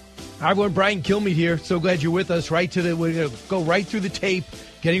 Hi, everyone. Brian Kilmeade here. So glad you're with us. We're going to go right through the tape,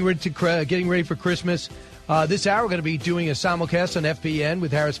 getting ready for Christmas. This hour, we're going to be doing a simulcast on FBN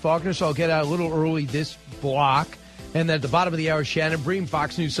with Harris Faulkner, so I'll get out a little early this block. And then at the bottom of the hour, Shannon Bream,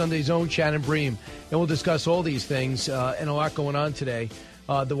 Fox News Sunday's own Shannon Bream. And we'll discuss all these things and a lot going on today.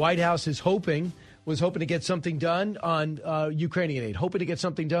 The White House was hoping to get something done on Ukrainian aid, hoping to get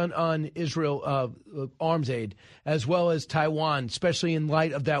something done on Israel arms aid, as well as Taiwan, especially in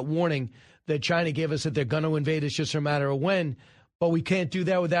light of that warning that China gave us that they're going to invade. It's just a matter of when. But we can't do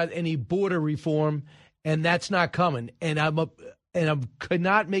that without any border reform, and that's not coming. And I could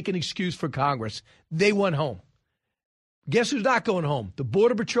not make an excuse for Congress. They went home. Guess who's not going home? The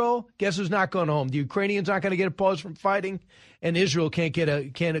Border Patrol. Guess who's not going home? The Ukrainians aren't going to get a pause from fighting, and Israel can't get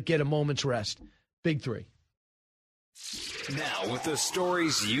a moment's rest. Big three. Now with the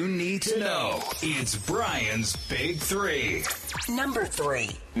stories you need to know, it's Brian's Big Three. Number 3.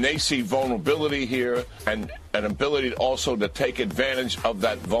 They see vulnerability here and an ability also to take advantage of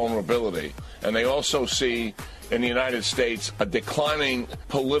that vulnerability. And they also see in the United States a declining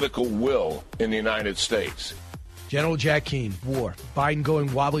political will in the United States. General Jack Keane, war. Biden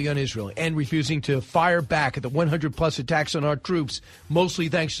going wobbly on Israel and refusing to fire back at the 100-plus attacks on our troops, mostly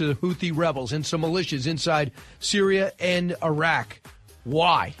thanks to the Houthi rebels and some militias inside Syria and Iraq.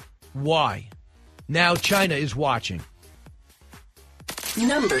 Why? Why? Now China is watching.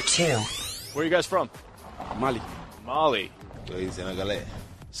 Number 2. Where are you guys from? Mali. Mali. Senegalese.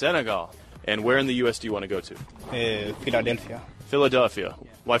 Senegal. And where in the U.S. do you want to go to? Philadelphia. Philadelphia.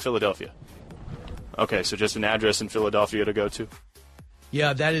 Why Philadelphia? Okay, so just an address in Philadelphia to go to?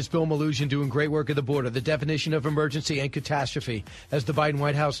 Yeah, that is Bill Malugin doing great work at the border. The definition of emergency and catastrophe, as the Biden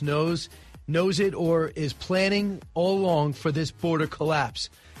White House knows it or is planning all along for this border collapse.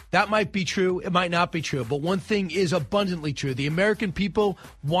 That might be true. It might not be true. But one thing is abundantly true. The American people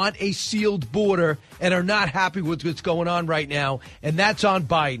want a sealed border and are not happy with what's going on right now, and that's on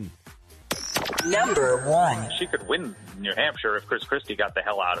Biden. Number 1. She could win New Hampshire if Chris Christie got the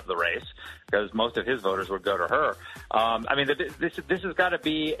hell out of the race, because most of his voters would go to her. This has got to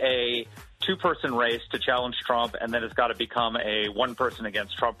be a two-person race to challenge Trump, and then it's got to become a one-person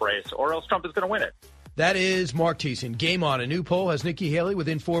against Trump race, or else Trump is going to win it. That is Mark Thiessen. Game on. A new poll has Nikki Haley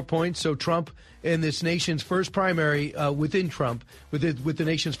within 4 points. So Trump in this nation's first primary within Trump, with the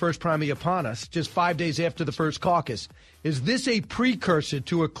nation's first primary upon us, just 5 days after the first caucus. Is this a precursor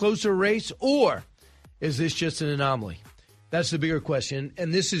to a closer race, or is this just an anomaly? That's the bigger question.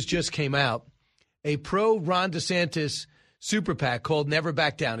 And this just came out. A pro-Ron DeSantis super PAC called Never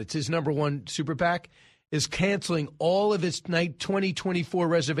Back Down. It's his number one super PAC. Is canceling all of its 2024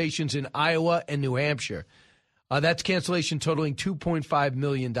 reservations in Iowa and New Hampshire. That's cancellation totaling $2.5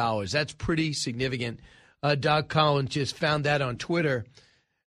 million. That's pretty significant. Doug Collins just found that on Twitter,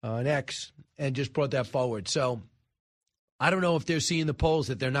 on X, and just brought that forward. So I don't know if they're seeing the polls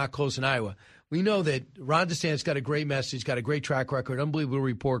that they're not close in Iowa. We know that Ron DeSantis got a great message, got a great track record, unbelievable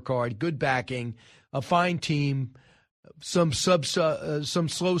report card, good backing, a fine team, some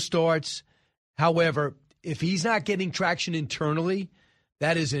slow starts. However, if he's not getting traction internally,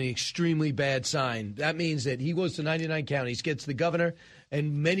 that is an extremely bad sign. That means that he goes to 99 counties, gets the governor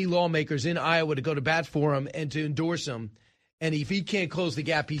and many lawmakers in Iowa to go to bat for him and to endorse him. And if he can't close the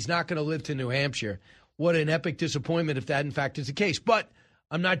gap, he's not going to live to New Hampshire. What an epic disappointment if that, in fact, is the case. But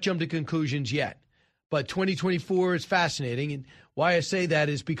I'm not jumping to conclusions yet. But 2024 is fascinating. And why I say that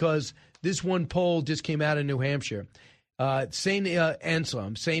is because this one poll just came out in New Hampshire. St.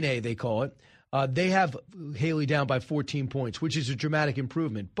 Anselm, St. A, they call it. They have Haley down by 14 points, which is a dramatic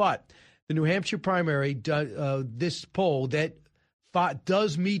improvement. But the New Hampshire primary, this poll that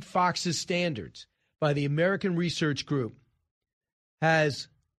does meet Fox's standards by the American Research Group, has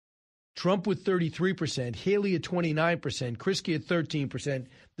Trump with 33%, Haley at 29%, Christie at 13%,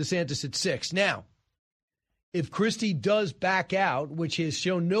 DeSantis at 6%. Now, if Christie does back out, which has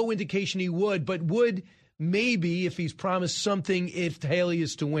shown no indication he would, but would maybe if he's promised something if Haley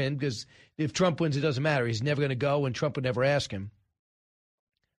is to win, because if Trump wins, it doesn't matter. He's never going to go, and Trump would never ask him.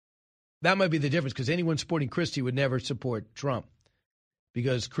 That might be the difference, because anyone supporting Christie would never support Trump,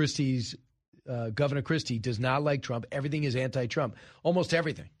 because Governor Christie does not like Trump. Everything is anti-Trump, almost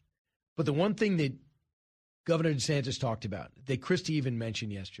everything. But the one thing that Governor DeSantis talked about, that Christie even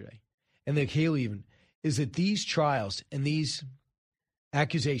mentioned yesterday, and that Haley even, is that these trials and these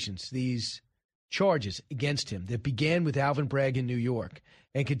accusations, these charges against him that began with Alvin Bragg in New York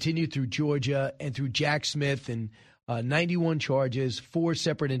and continued through Georgia and through Jack Smith and 91 charges, 4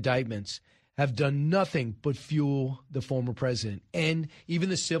 separate indictments, have done nothing but fuel the former president. And even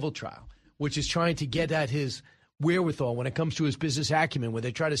the civil trial, which is trying to get at his wherewithal when it comes to his business acumen, where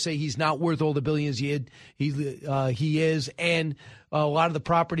they try to say he's not worth all the billions he is, and a lot of the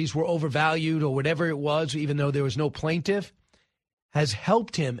properties were overvalued or whatever it was, even though there was no plaintiff, has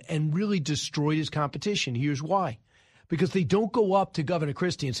helped him and really destroyed his competition. Here's why. Because they don't go up to Governor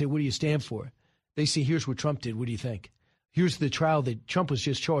Christie and say, what do you stand for? They say, here's what Trump did. What do you think? Here's the trial that Trump was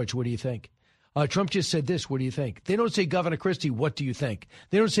just charged. What do you think? Trump just said this. What do you think? They don't say, Governor Christie, what do you think?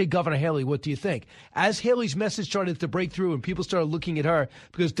 They don't say, Governor Haley, what do you think? As Haley's message started to break through and people started looking at her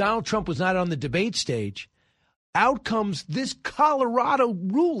because Donald Trump was not on the debate stage, out comes this Colorado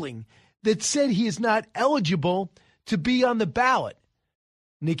ruling that said he is not eligible to be on the ballot.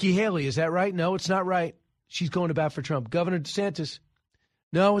 Nikki Haley, is that right? No, it's not right. She's going to bat for Trump. Governor DeSantis,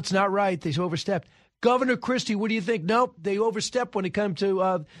 no, it's not right. They overstepped. Governor Christie, what do you think? Nope, they overstepped when it comes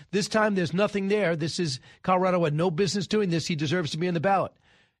to this time. There's nothing there. This is Colorado had no business doing this. He deserves to be on the ballot.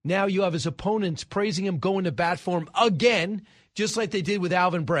 Now you have his opponents praising him, going to bat for him again, just like they did with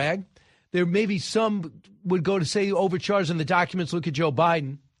Alvin Bragg. There maybe some would go to say overcharged in the documents. Look at Joe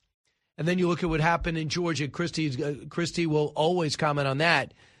Biden. And then you look at what happened in Georgia. Christie will always comment on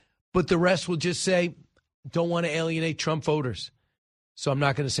that. But the rest will just say, don't want to alienate Trump voters. So I'm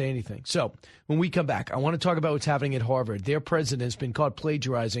not going to say anything. So when we come back, I want to talk about what's happening at Harvard. Their president has been caught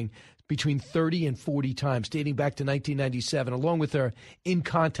plagiarizing between 30 and 40 times, dating back to 1997, along with their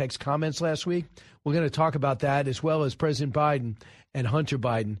in-context comments last week. We're going to talk about that, as well as President Biden and Hunter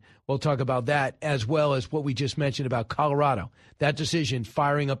Biden. We'll talk about that, as well as what we just mentioned about Colorado, that decision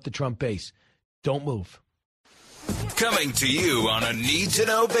firing up the Trump base. Don't move. Coming to you on a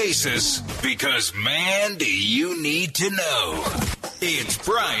need-to-know basis, because, man, do you need to know. It's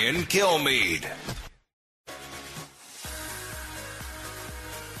Brian Kilmeade.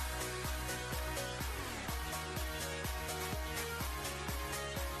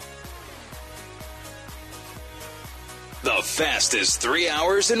 The fastest 3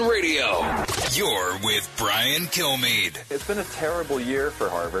 hours in radio. You're with Brian Kilmeade. It's been a terrible year for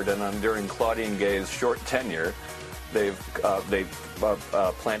Harvard, and during Claudine Gay's short tenure, they've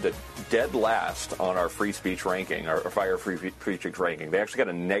planted dead last on our free speech ranking, our fire free speech ranking. They actually got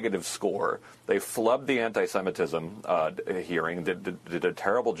a negative score. They flubbed the anti-Semitism hearing, did a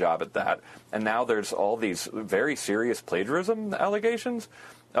terrible job at that, and now there's all these very serious plagiarism allegations.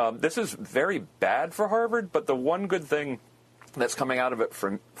 This is very bad for Harvard, but the one good thing that's coming out of it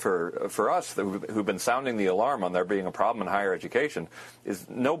for us who've been sounding the alarm on there being a problem in higher education is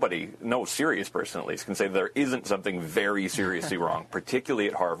no serious person at least, can say there isn't something very seriously wrong, particularly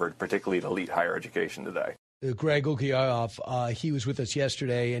at Harvard, particularly at elite higher education today. Greg Lukianoff, he was with us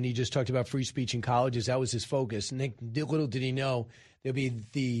yesterday, and he just talked about free speech in colleges. That was his focus. Nick, little did he know there'll be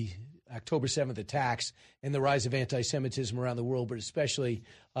the October 7th attacks and the rise of anti-Semitism around the world, but especially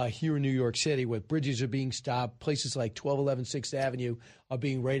here in New York City, where bridges are being stopped. Places like 1211 6th Avenue are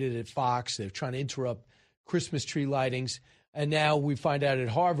being raided at Fox. They're trying to interrupt Christmas tree lightings. And now we find out at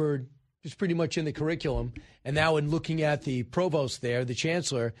Harvard, it's pretty much in the curriculum. And now in looking at the provost there, the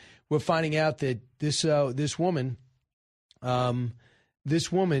chancellor, we're finding out that this woman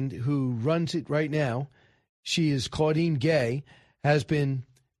who runs it right now, she is Claudine Gay, has been,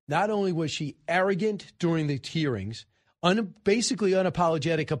 not only was she arrogant during the hearings, basically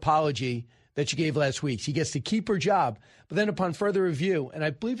unapologetic apology that she gave last week. She gets to keep her job, but then upon further review, and I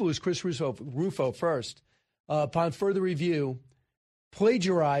believe it was Chris Rufo first, upon further review,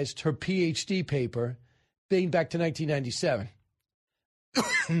 plagiarized her PhD paper dating back to 1997.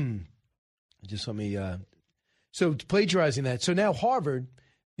 Just let me, so plagiarizing that. So now Harvard,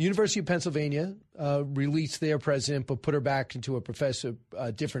 the University of Pennsylvania, released their president, but put her back into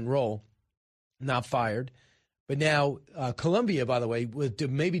a different role, not fired. But now Columbia, by the way,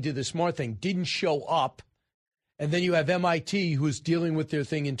 maybe did the smart thing, didn't show up. And then you have MIT, who's dealing with their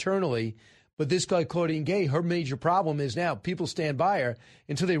thing internally. But this guy, Claudine Gay, her major problem is now people stand by her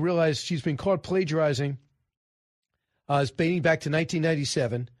until they realize she's been caught plagiarizing, dating back to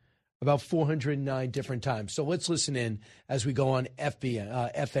 1997, about 409 different times. So let's listen in as we go on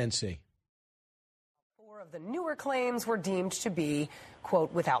FNC. The newer claims were deemed to be,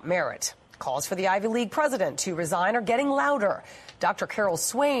 quote, without merit. Calls for the Ivy League president to resign are getting louder. Dr. Carol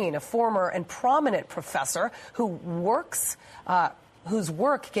Swain, a former and prominent professor whose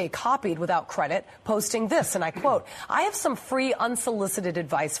work Gay copied without credit, posting this, and I quote, "I have some free unsolicited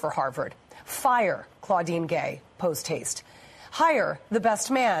advice for Harvard. Fire Claudine Gay, post haste. Hire the best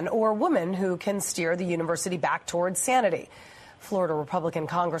man or woman who can steer the university back towards sanity." Florida Republican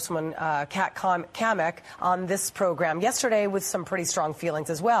Congresswoman Kat Kamek on this program yesterday with some pretty strong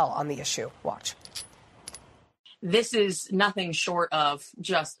feelings as well on the issue. Watch. This is nothing short of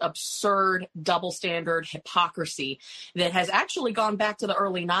just absurd double standard hypocrisy that has actually gone back to the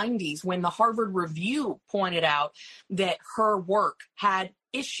early 90s when the Harvard Review pointed out that her work had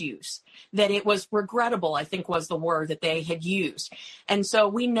issues, that it was regrettable, I think was the word that they had used. And so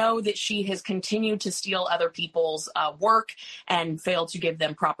we know that she has continued to steal other people's work and failed to give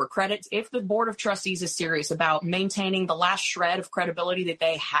them proper credit. If the Board of Trustees is serious about maintaining the last shred of credibility that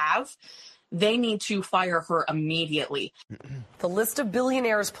they have, they need to fire her immediately. The list of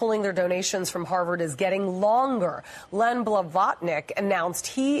billionaires pulling their donations from Harvard is getting longer. Len Blavatnik announced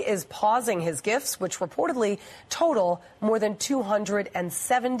he is pausing his gifts, which reportedly total more than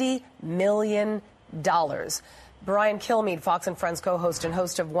 $270 million. Brian Kilmeade, Fox and Friends co-host and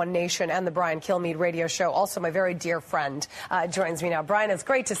host of One Nation and the Brian Kilmeade radio show, also my very dear friend, joins me now. Brian, it's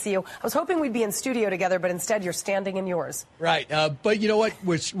great to see you. I was hoping we'd be in studio together, but instead you're standing in yours. Right. But you know what?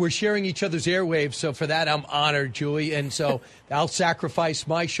 We're sharing each other's airwaves, so for that I'm honored, Julie. And so I'll sacrifice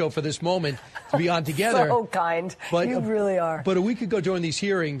my show for this moment to be on together. So kind. But, you really are. But a week ago during these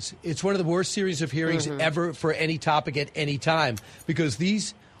hearings, it's one of the worst series of hearings ever for any topic at any time, because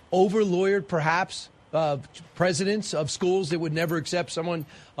these over-lawyered, perhaps, presidents of schools that would never accept someone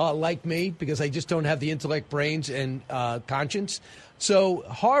like me because I just don't have the intellect, brains, and conscience. So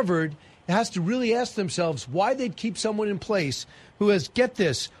Harvard has to really ask themselves why they'd keep someone in place who has, get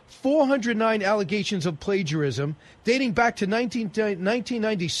this, 409 allegations of plagiarism dating back to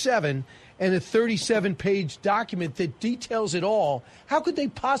 1997 and a 37-page document that details it all. How could they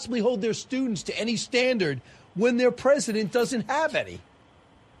possibly hold their students to any standard when their president doesn't have any?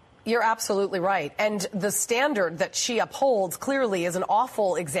 You're absolutely right. And the standard that she upholds clearly is an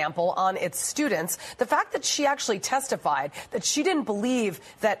awful example on its students. The fact that she actually testified that she didn't believe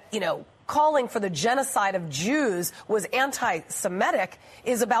that, calling for the genocide of Jews was anti-Semitic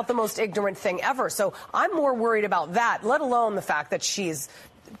is about the most ignorant thing ever. So I'm more worried about that, let alone the fact that she's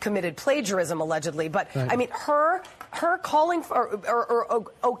committed plagiarism allegedly. But right. I mean, her calling for or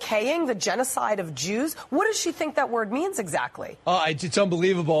okaying the genocide of Jews, what does she think that word means exactly? It's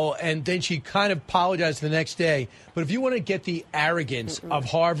unbelievable. And then she kind of apologized the next day. But if you want to get the arrogance of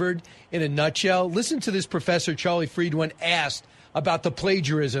Harvard in a nutshell, listen to this professor, Charlie Fried, when asked about the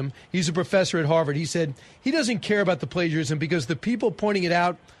plagiarism. He's a professor at Harvard. He said he doesn't care about the plagiarism because the people pointing it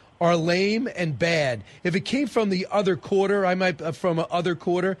out are lame and bad. If it came from the other quarter,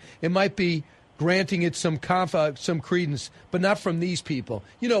 it might be granting it some credence, but not from these people.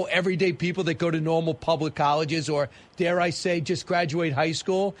 Everyday people that go to normal public colleges or, dare I say, just graduate high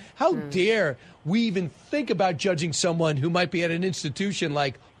school. How dare we even think about judging someone who might be at an institution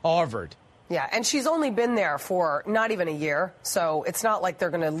like Harvard? Yeah, and she's only been there for not even a year, so it's not like they're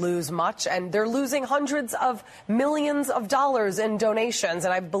going to lose much. And they're losing hundreds of millions of dollars in donations,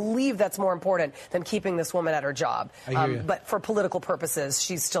 and I believe that's more important than keeping this woman at her job. But for political purposes,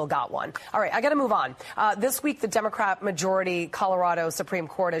 she's still got one. All right, I got to move on. This week, the Democrat-majority Colorado Supreme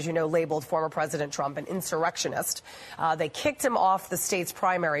Court, as you know, labeled former President Trump an insurrectionist. They kicked him off the state's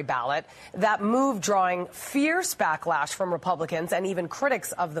primary ballot. That move drawing fierce backlash from Republicans and even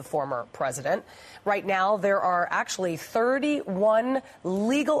critics of the former president. Right now, there are actually 31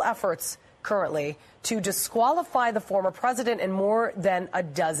 legal efforts currently to disqualify the former president in more than a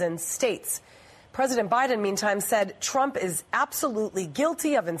dozen states. President Biden, meantime, said Trump is absolutely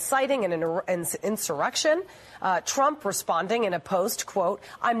guilty of inciting an insurrection. Trump responding in a post, quote,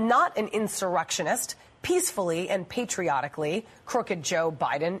 "I'm not an insurrectionist. Peacefully and patriotically, crooked Joe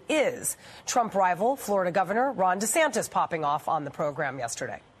Biden is." Trump rival, Florida Governor Ron DeSantis, popping off on the program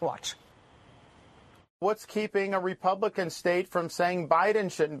yesterday. Watch. What's keeping a Republican state from saying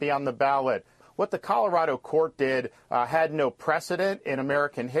Biden shouldn't be on the ballot? What the Colorado court did had no precedent in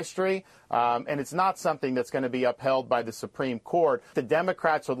American history, and it's not something that's going to be upheld by the Supreme Court. The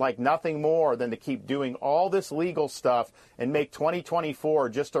Democrats would like nothing more than to keep doing all this legal stuff and make 2024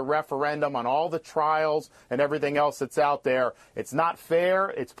 just a referendum on all the trials and everything else that's out there. It's not fair.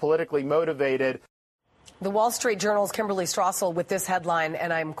 It's politically motivated. The Wall Street Journal's Kimberly Strassel with this headline,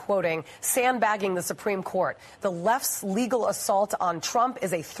 and I'm quoting, "Sandbagging the Supreme Court. The left's legal assault on Trump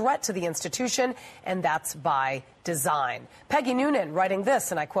is a threat to the institution, and that's by design." Peggy Noonan writing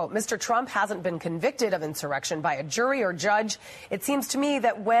this, and I quote, "Mr. Trump hasn't been convicted of insurrection by a jury or judge. It seems to me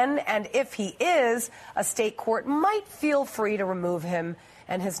that when and if he is, a state court might feel free to remove him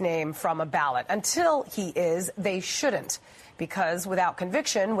and his name from a ballot. Until he is, they shouldn't. Because without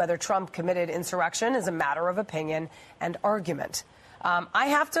conviction, whether Trump committed insurrection is a matter of opinion and argument." I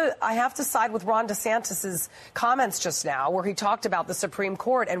have to side with Ron DeSantis's comments just now, where he talked about the Supreme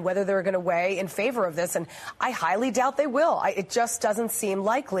Court and whether they're going to weigh in favor of this, and I highly doubt they will. It just doesn't seem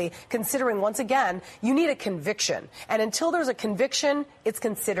likely, considering, once again, you need a conviction, and until there's a conviction, it's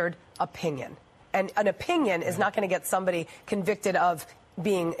considered opinion, and an opinion is not going to get somebody convicted of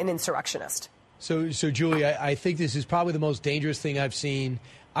being an insurrectionist. So Julie, I think this is probably the most dangerous thing I've seen.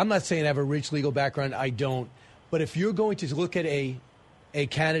 I'm not saying I have a rich legal background. I don't. But if you're going to look at a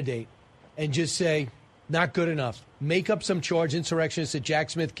candidate and just say, not good enough, make up some charge, insurrectionist that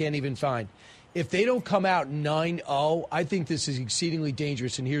Jack Smith can't even find. If they don't come out 9-0, I think this is exceedingly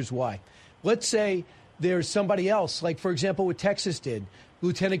dangerous, and here's why. Let's say there's somebody else, like, for example, what Texas did.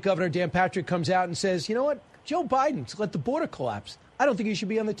 Lieutenant Governor Dan Patrick comes out and says, you know what, Joe Biden's let the border collapse. I don't think he should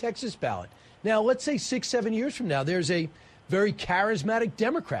be on the Texas ballot. Now, let's say 6-7 years from now, there's a very charismatic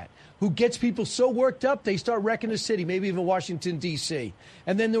Democrat who gets people so worked up they start wrecking the city, maybe even Washington, D.C.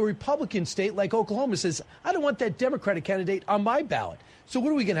 And then the Republican state like Oklahoma says, I don't want that Democratic candidate on my ballot. So what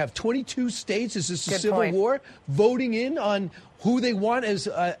are we going to have, 22 states? Is this a civil war voting in on who they want as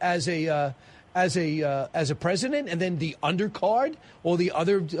a president, and then the undercard, all the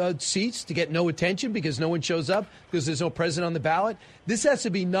other seats to get no attention because no one shows up because there's no president on the ballot? This has to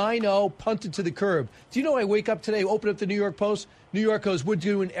be 9-0, punted to the curb. Do you know, I wake up today, open up the New York Post, New York goes, we're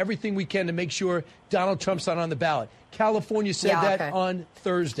doing everything we can to make sure Donald Trump's not on the ballot. California said that on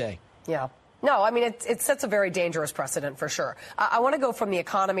Thursday. Yeah. No, I mean, it sets a very dangerous precedent for sure. I want to go from the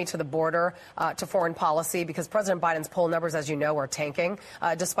economy to the border to foreign policy, because President Biden's poll numbers, as you know, are tanking,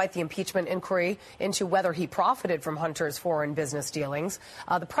 despite the impeachment inquiry into whether he profited from Hunter's foreign business dealings.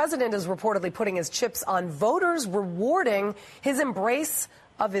 The president is reportedly putting his chips on voters rewarding his embrace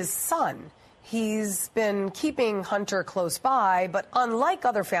of his son. He's been keeping Hunter close by, but unlike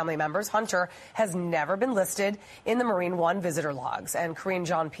other family members, Hunter has never been listed in the Marine One visitor logs. And Karine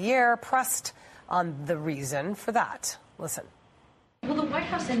Jean-Pierre pressed on the reason for that. Listen. Will the White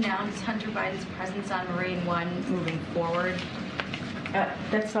House announce Hunter Biden's presence on Marine One moving forward?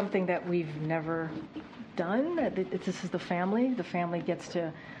 That's something that we've never done. This is the family. The family gets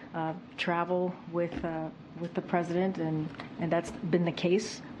to travel with the president, and that's been the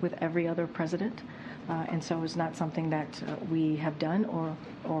case with every other president. And so it's not something that we have done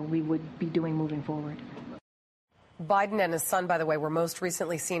or we would be doing moving forward. Biden and his son, by the way, were most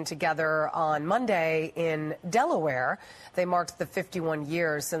recently seen together on Monday in Delaware. They marked the 51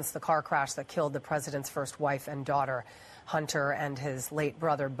 years since the car crash that killed the president's first wife and daughter. Hunter and his late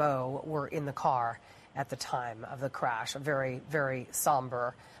brother, Beau, were in the car at the time of the crash, a very, very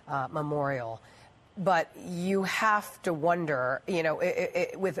somber memorial. But you have to wonder, you know,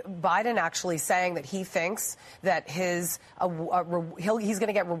 with Biden actually saying that he thinks that he's going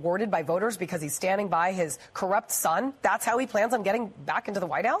to get rewarded by voters because he's standing by his corrupt son. That's how he plans on getting back into the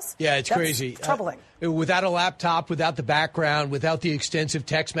White House? Yeah, it's crazy. Troubling. Without a laptop, without the background, without the extensive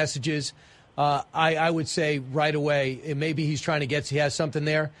text messages, I would say right away, maybe he's trying to get, he has something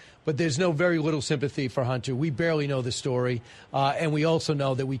there, but there's very little sympathy for Hunter. We barely know the story, and we also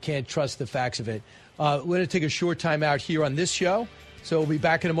know that we can't trust the facts of it. We're going to take a short time out here on this show, so we'll be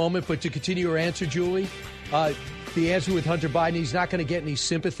back in a moment. But to continue your answer, Julie, the answer with Hunter Biden, he's not going to get any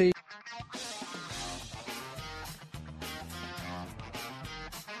sympathy.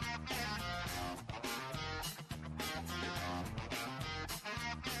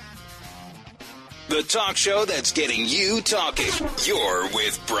 The talk show that's getting you talking. You're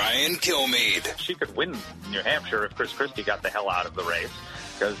with Brian Kilmeade. She could win New Hampshire if Chris Christie got the hell out of the race,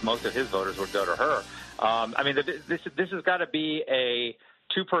 because most of his voters would go to her. I mean, this has got to be a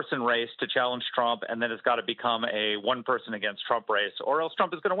two-person race to challenge Trump, and then it's got to become a one-person against Trump race, or else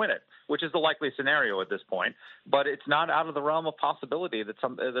Trump is going to win it, which is the likely scenario at this point. But it's not out of the realm of possibility that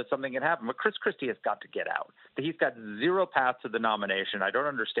something can happen. But Chris Christie has got to get out. He's got zero path to the nomination. I don't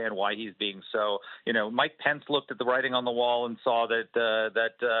understand why he's being so. You know, Mike Pence looked at the writing on the wall and saw that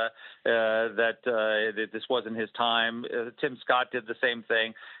this wasn't his time. Tim Scott did the same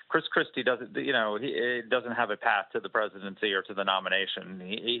thing. Chris Christie doesn't have a path to the presidency or to the nomination.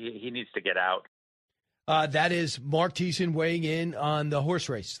 He needs to get out. That is Mark Thiessen weighing in on the horse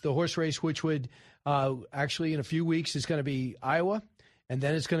race. The horse race, which would actually in a few weeks is going to be Iowa, and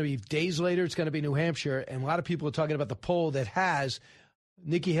then it's going to be days later, it's going to be New Hampshire. And a lot of people are talking about the poll that has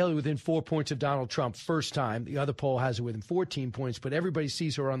Nikki Haley within 4 points of Donald Trump first time. The other poll has her within 14 points, but everybody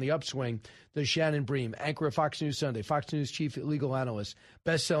sees her on the upswing. There's Shannon Bream, anchor of Fox News Sunday, Fox News chief legal analyst,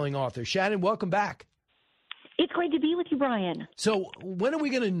 best-selling author. Shannon, welcome back. It's great to be with you, Brian. So when are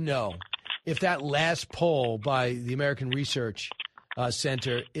we going to know if that last poll by the American Research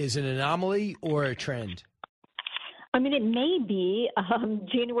Center is an anomaly or a trend? I mean, it may be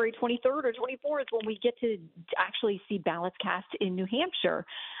January 23rd or 24th when we get to actually see ballots cast in New Hampshire.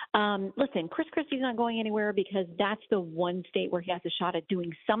 Listen, Chris Christie's not going anywhere because that's the one state where he has a shot at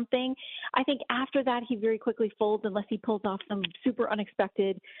doing something. I think after that, he very quickly folds unless he pulls off some super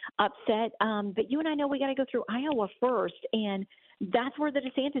unexpected upset. But you and I know we got to go through Iowa first, and that's where the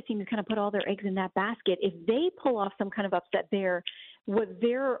DeSantis team has kind of put all their eggs in that basket. If they pull off some kind of upset there, what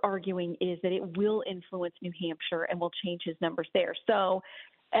they're arguing is that it will influence New Hampshire and will change his numbers there. So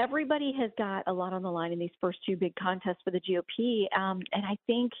everybody has got a lot on the line in these first two big contests for the GOP, and I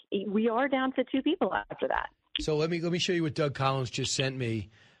think we are down to two people after that. So let me show you what Doug Collins just sent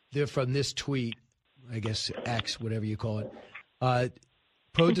me. They're from this tweet, I guess X, whatever you call it.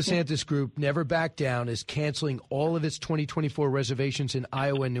 Pro-DeSantis group Never Back Down is canceling all of its 2024 reservations in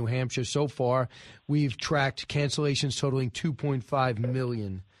Iowa and New Hampshire. So far, we've tracked cancellations totaling 2.5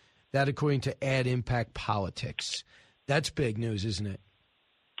 million. That according to Ad Impact Politics. That's big news, isn't it?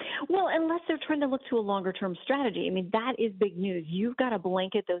 Well, unless they're trying to look to a longer-term strategy. I mean, that is big news. You've got to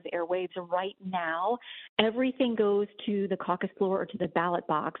blanket those airwaves right now. Everything goes to the caucus floor or to the ballot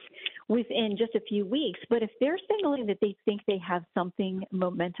box within just a few weeks. But if they're signaling that they think they have something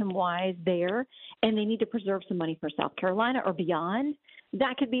momentum-wise there and they need to preserve some money for South Carolina or beyond,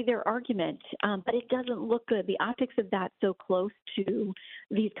 that could be their argument. But it doesn't look good. The optics of that so close to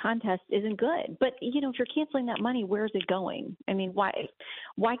these contests isn't good. But, you know, if you're canceling that money, where's it going? I mean, why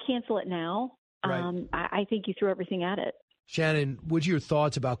cancel it now? Right. I think you threw everything at it. Shannon, what's your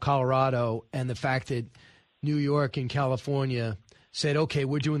thoughts about Colorado and the fact that New York and California said, okay,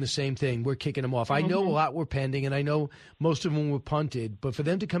 we're doing the same thing. We're kicking them off. I know a lot were pending, and I know most of them were punted. But for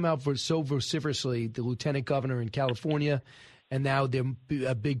them to come out so vociferously, the lieutenant governor in California, and now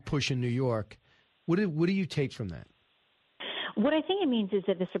a big push in New York, what do you take from that? What I think it means is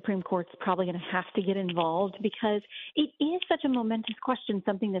that the Supreme Court's probably going to have to get involved because it is such a momentous question,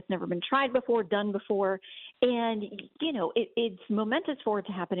 something that's never been tried before, done before. And, you know, it's momentous for it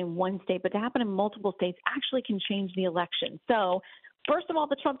to happen in one state, but to happen in multiple states actually can change the election. So, first of all,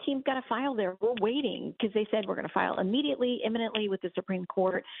 the Trump team's got to file there. We're waiting because they said we're going to file immediately, imminently with the Supreme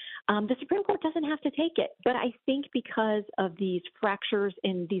Court. The Supreme Court doesn't have to take it. But I think because of these fractures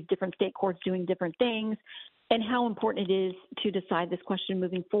in these different state courts doing different things and how important it is to decide this question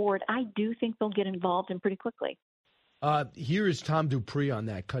moving forward, I do think they'll get involved and pretty quickly. Here is Tom Dupree on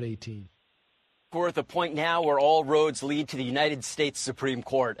that, cut 18. We're at the point now where all roads lead to the United States Supreme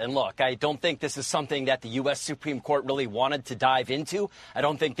Court. And look, I don't think this is something that the U.S. Supreme Court really wanted to dive into. I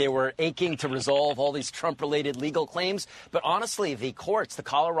don't think they were aching to resolve all these Trump-related legal claims. But honestly, the courts, the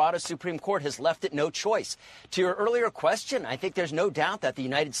Colorado Supreme Court, has left it no choice. To your earlier question, I think there's no doubt that the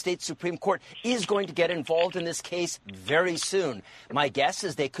United States Supreme Court is going to get involved in this case very soon. My guess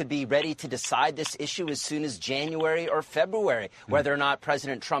is they could be ready to decide this issue as soon as January or February, whether or not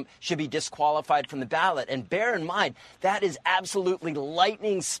President Trump should be disqualified from the ballot. And bear in mind, that is absolutely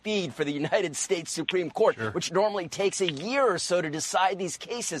lightning speed for the United States Supreme Court, which normally takes a year or so to decide these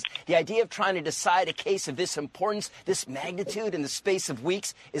cases. The idea of trying to decide a case of this importance, this magnitude in the space of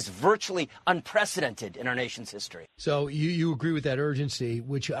weeks is virtually unprecedented in our nation's history. So you agree with that urgency,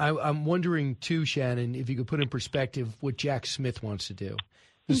 which I'm wondering too, Shannon, if you could put in perspective what Jack Smith wants to do.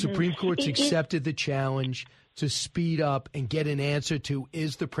 The Supreme Court's accepted the challenge to speed up and get an answer to,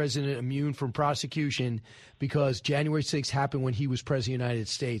 is the president immune from prosecution because January 6th happened when he was president of the United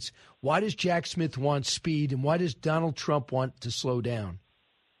States. Why does Jack Smith want speed, and why does Donald Trump want to slow down?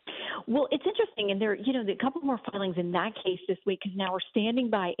 Well, it's interesting, and there, you know, a couple more filings in that case this week because now we're standing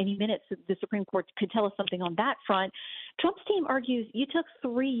by any minute so the Supreme Court could tell us something on that front. Trump's team argues you took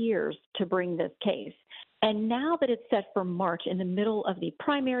 3 years to bring this case. And now that it's set for March in the middle of the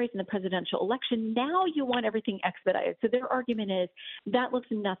primaries and the presidential election, now you want everything expedited. So their argument is that looks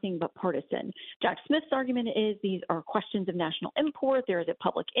nothing but partisan. Jack Smith's argument is these are questions of national import. There is a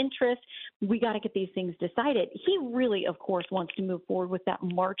public interest. We got to get these things decided. He really, of course, wants to move forward with that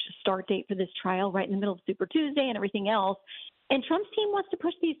March start date for this trial right in the middle of Super Tuesday and everything else. And Trump's team wants to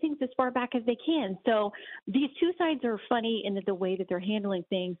push these things as far back as they can. So these two sides are funny in that the way that they're handling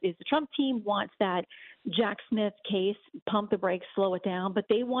things is the Trump team wants that Jack Smith case, pump the brakes, slow it down, but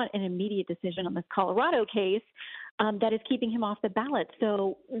they want an immediate decision on this Colorado case that is keeping him off the ballot.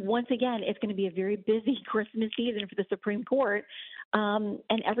 So once again, it's going to be a very busy Christmas season for the Supreme Court,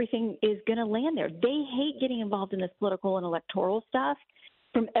 and everything is going to land there. They hate getting involved in this political and electoral stuff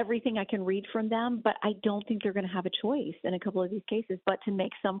from everything I can read from them, but I don't think they're going to have a choice in a couple of these cases but to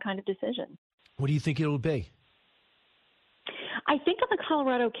make some kind of decision. What do you think it'll be? I think on the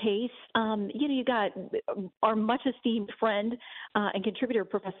Colorado case, you got our much esteemed friend and contributor,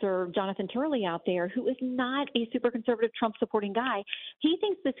 Professor Jonathan Turley, out there, who is not a super conservative Trump supporting guy. He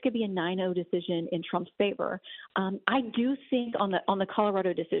thinks this could be a 9-0 decision in Trump's favor. I do think on the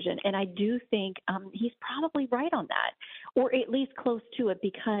Colorado decision, and I do think he's probably right on that, or at least close to it,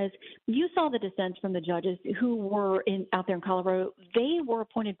 because you saw the dissents from the judges who were out there in Colorado. They were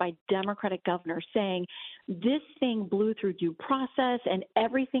appointed by Democratic governors saying this thing blew through due process and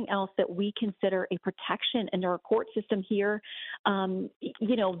everything else that we consider a protection in our court system here.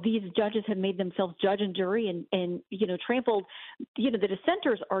 These judges have made themselves judge and jury and trampled, the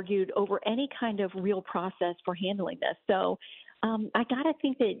dissenters argued over any kind of real process for handling this. So I got to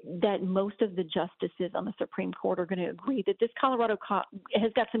think that most of the justices on the Supreme Court are going to agree that this Colorado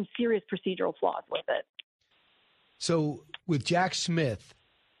has got some serious procedural flaws with it. So with Jack Smith,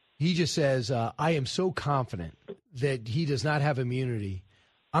 he just says, I am so confident that he does not have immunity.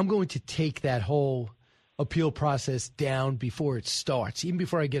 I'm going to take that whole appeal process down before it starts, even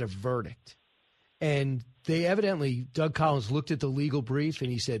before I get a verdict. And they evidently, Doug Collins looked at the legal brief and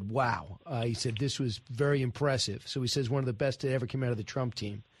he said, wow. He said, this was very impressive. So he says one of the best that ever came out of the Trump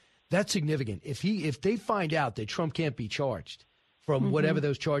team. That's significant. If they find out that Trump can't be charged from whatever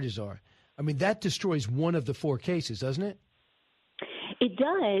those charges are, I mean, that destroys one of the 4 cases, doesn't it? It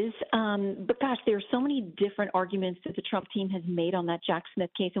does, but gosh, there are so many different arguments that the Trump team has made on that Jack Smith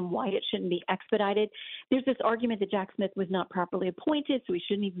case and why it shouldn't be expedited. There's this argument that Jack Smith was not properly appointed, so he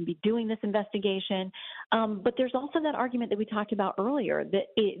shouldn't even be doing this investigation. But there's also that argument that we talked about earlier, that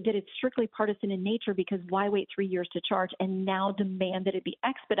it's strictly partisan in nature, because why wait 3 years to charge and now demand that it be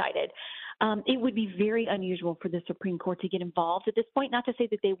expedited? It would be very unusual for the Supreme Court to get involved at this point, not to say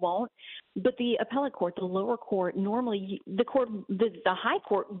that they won't, but the appellate court, the lower court, normally the high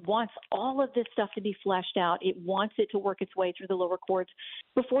court wants all of this stuff to be fleshed out. It wants it to work its way through the lower courts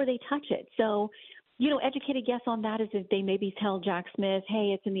before they touch it. So, educated guess on that is that they maybe tell Jack Smith,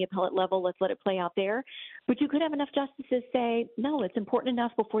 hey, it's in the appellate level, let's let it play out there. But you could have enough justices say, no, it's important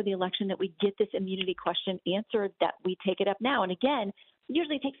enough before the election that we get this immunity question answered, that we take it up now. And again,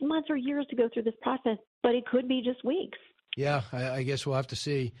 usually it takes months or years to go through this process, but it could be just weeks. Yeah, I guess we'll have to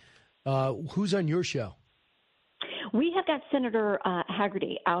see. Who's on your show? We have got Senator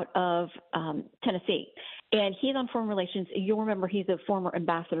Hagerty out of Tennessee, and he's on foreign relations. You'll remember he's a former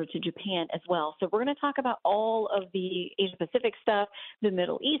ambassador to Japan as well. So we're going to talk about all of the Asia-Pacific stuff, the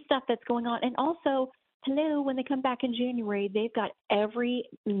Middle East stuff that's going on, and also, when they come back in January, they've got every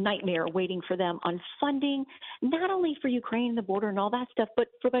nightmare waiting for them on funding, not only for Ukraine, the border and all that stuff, but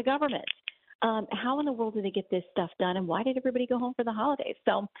for the government. How in the world do they get this stuff done, and why did everybody go home for the holidays?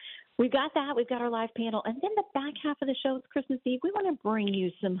 So we've got that. We've got our live panel. And then the back half of the show is Christmas Eve. We want to bring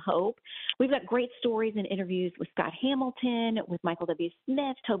you some hope. We've got great stories and interviews with Scott Hamilton, with Michael W.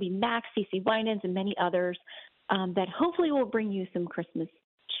 Smith, Toby Mack, CeCe Winans, and many others that hopefully will bring you some Christmas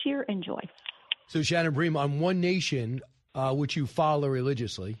cheer and joy. So, Shannon Bream, on One Nation, which you follow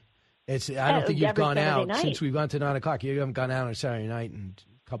religiously, I don't think you've gone out night. Since we've gone to 9 o'clock. You haven't gone out on Saturday night in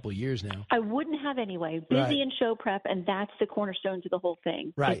a couple of years now. I wouldn't have anyway. Busy in show prep, and that's the cornerstones of the whole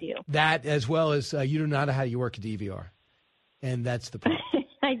thing. Right. You. That, as well as you do not know how you work a DVR. And that's the problem.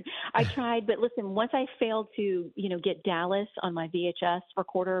 I tried, but listen, once I failed to, get Dallas on my VHS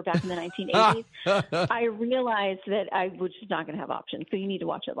recorder back in the 1980s, I realized that I was just not going to have options. So you need to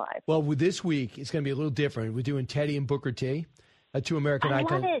watch it live. Well, with this week, it's going to be a little different. We're doing Teddy and Booker T, 2 American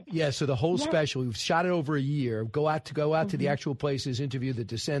icons. Love it. Yeah, so the whole special, we've shot it over a year. Go out to the actual places, interview the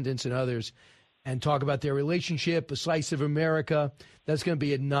descendants and others, and talk about their relationship, a slice of America. That's going to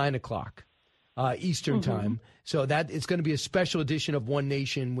be at 9 o'clock. Eastern time. So that it's going to be a special edition of One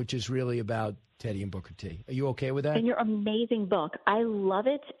Nation, which is really about Teddy and Booker T. Are you okay with that? And your amazing book. I love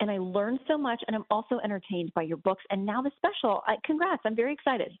it, and I learned so much, and I'm also entertained by your books. And now the special. Congrats. I'm very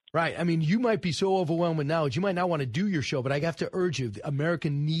excited. Right. I mean, you might be so overwhelmed with knowledge. You might not want to do your show, but I have to urge you. America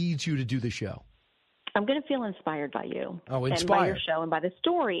needs you to do the show. I'm going to feel inspired by you. Oh, inspired. And by your show and by the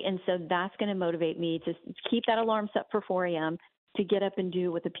story. And so that's going to motivate me to keep that alarm set for 4 a.m., to get up and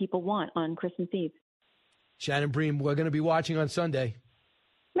do what the people want on Christmas Eve. Shannon Bream, we're going to be watching on Sunday.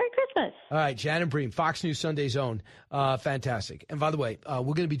 Merry Christmas. All right, Shannon Bream, Fox News Sunday Zone. Fantastic. And by the way,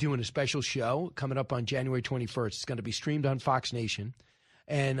 we're going to be doing a special show coming up on January 21st. It's going to be streamed on Fox Nation.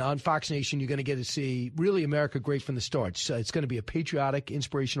 And on Fox Nation, you're going to get to see really America great from the start. So it's going to be a patriotic,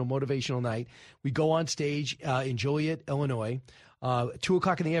 inspirational, motivational night. We go on stage in Joliet, Illinois, 2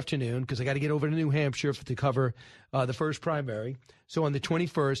 o'clock in the afternoon, because I got to get over to New Hampshire to cover the first primary. So on the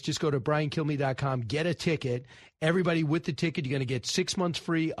 21st, just go to briankilmeade.com, get a ticket. Everybody with the ticket, you're going to get 6 months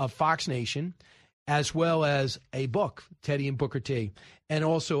free of Fox Nation, as well as a book, Teddy and Booker T, and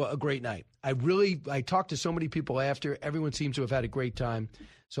also a great night. I talked to so many people after. Everyone seems to have had a great time.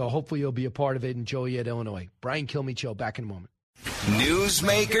 So hopefully you'll be a part of it in Joliet, Illinois. Brian Kilmeade Show, back in a moment.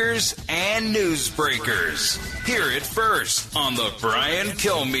 Newsmakers and newsbreakers. Hear it first on the Brian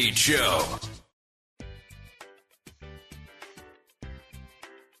Kilmeade Show.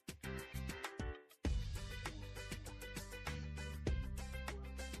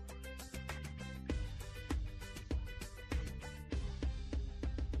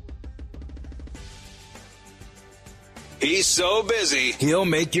 He's so busy, he'll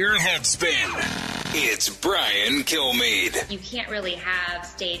make your head spin. It's Brian Kilmeade. You can't really have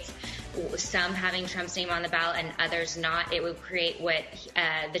states, some having Trump's name on the ballot and others not. It would create what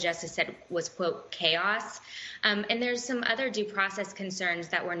the justice said was, quote, chaos. And there's some other due process concerns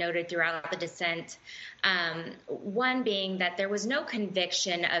that were noted throughout the dissent. One being that there was no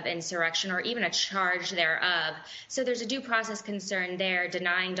conviction of insurrection or even a charge thereof. So there's a due process concern there,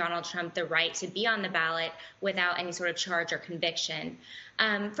 denying Donald Trump the right to be on the ballot without any sort of charge or conviction.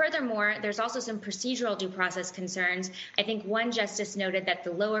 Furthermore, there's also some procedural due process concerns. I think one justice noted that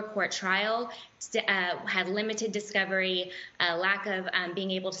the lower court trial had limited discovery, lack of being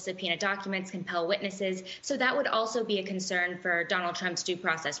able to subpoena documents, compel witnesses. So that would also be a concern for Donald Trump's due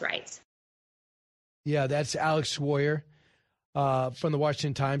process rights. Yeah, that's Alex Swoyer from the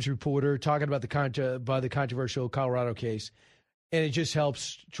Washington Times reporter talking about the controversial Colorado case. And it just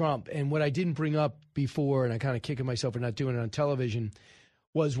helps Trump. And what I didn't bring up before, and I kind of kicking myself for not doing it on television,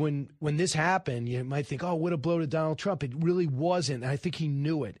 was when this happened, you might think, oh, what a blow to Donald Trump. It really wasn't. And I think he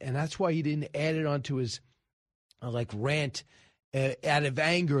knew it. And that's why he didn't add it onto his rant out of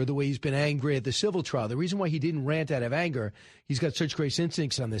anger, the way he's been angry at the civil trial. The reason why he didn't rant out of anger, he's got such great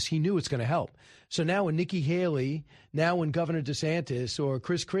instincts on this. He knew it's going to help. So now when Nikki Haley, now when Governor DeSantis or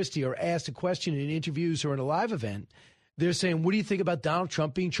Chris Christie are asked a question in interviews or in a live event, they're saying, what do you think about Donald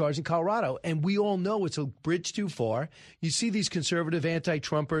Trump being charged in Colorado? And we all know it's a bridge too far. You see these conservative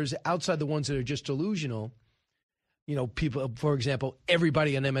anti-Trumpers outside the ones that are just delusional. You know, people, for example,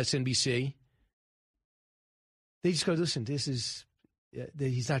 everybody on MSNBC. They just go, listen, he's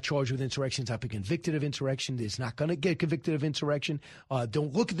not charged with insurrection. He's not been convicted of insurrection. He's not going to get convicted of insurrection.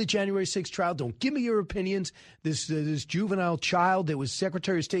 Don't look at the January 6th trial. Don't give me your opinions. This juvenile child that was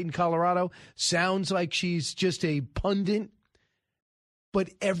Secretary of State in Colorado sounds like she's just a pundit.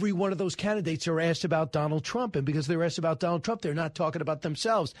 But every one of those candidates are asked about Donald Trump. And because they're asked about Donald Trump, they're not talking about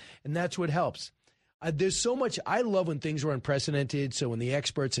themselves. And that's what helps. There's so much. I love when things are unprecedented. So when the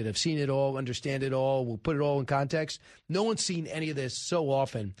experts that have seen it all, understand it all, will put it all in context. No one's seen any of this so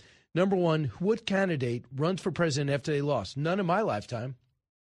often. Number one, what candidate runs for president after they lost? None in my lifetime.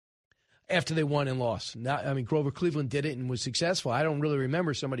 After they won and lost. Grover Cleveland did it and was successful. I don't really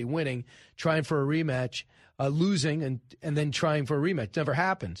remember somebody winning, trying for a rematch, losing, and then trying for a rematch. Never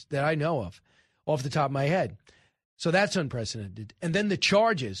happened that I know of off the top of my head. So that's unprecedented. And then the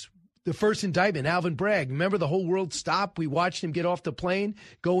charges. The first indictment, Alvin Bragg. Remember, the whole world stopped. We watched him get off the plane,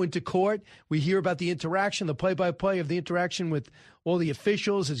 go into court. We hear about the interaction, the play-by-play of the interaction with all the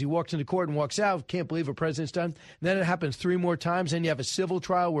officials as he walks into court and walks out. Can't believe a president's done. And then it happens 3 more times. Then you have a civil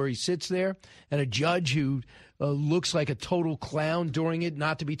trial where he sits there and a judge who looks like a total clown during it,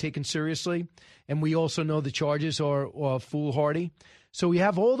 not to be taken seriously. And we also know the charges are foolhardy. So we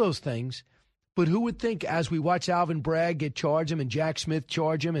have all those things. But who would think, as we watch Alvin Bragg get charged him and Jack Smith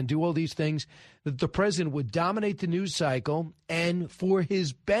charge him and do all these things, that the president would dominate the news cycle and for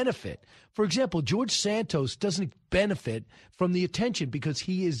his benefit? For example, George Santos doesn't benefit from the attention because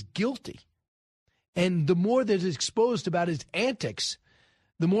he is guilty. And the more that is exposed about his antics,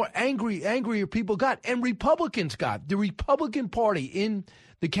 the more angrier people got. And Republicans got. The Republican Party in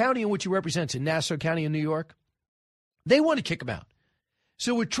the county in which he represents, in Nassau County in New York, they want to kick him out.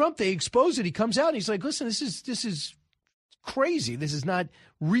 So with Trump, they expose it. He comes out and he's like, listen, this is crazy. This is not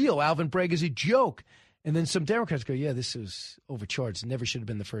real. Alvin Bragg is a joke. And then some Democrats go, yeah, this is overcharged. It never should have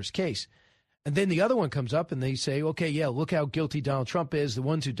been the first case. And then the other one comes up and they say, okay, yeah, look how guilty Donald Trump is. The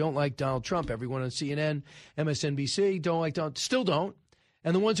ones who don't like Donald Trump, everyone on CNN, MSNBC, don't like Donald, still don't.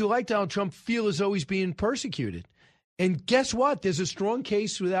 And the ones who like Donald Trump feel as though he's being persecuted. And guess what? There's a strong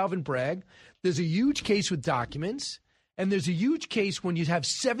case with Alvin Bragg. There's a huge case with documents. And there's a huge case when you have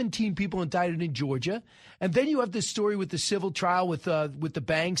 17 people indicted in Georgia. And then you have this story with the civil trial with the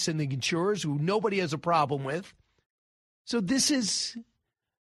banks and the insurers who nobody has a problem with. So this is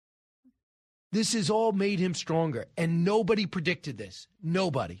all made him stronger. And nobody predicted this.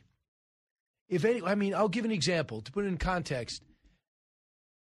 Nobody. I'll give an example to put it in context.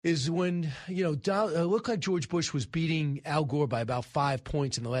 Is when, it looked like George Bush was beating Al Gore by about 5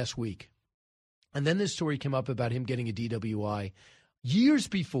 points in the last week. And then this story came up about him getting a DWI years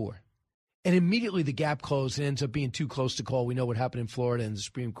before. And immediately the gap closed and ends up being too close to call. We know what happened in Florida, and the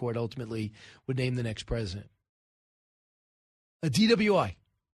Supreme Court ultimately would name the next president. A DWI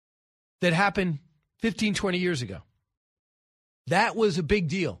that happened 15, 20 years ago. That was a big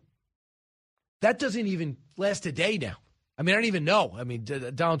deal. That doesn't even last a day now. I don't even know.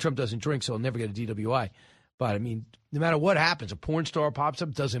 Donald Trump doesn't drink, so he'll never get a DWI. But, no matter what happens, a porn star pops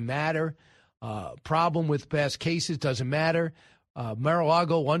up, doesn't matter. Problem with past cases, doesn't matter.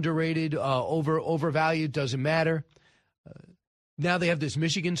 Mar-a-Lago, underrated, overvalued, doesn't matter. Now they have this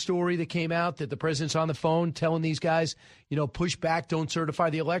Michigan story that came out that the president's on the phone telling these guys, push back, don't certify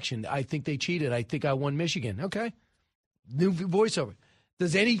the election. I think they cheated. I think I won Michigan. Okay. New voiceover.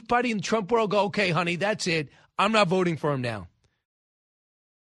 Does anybody in the Trump world go, okay, honey, that's it. I'm not voting for him now?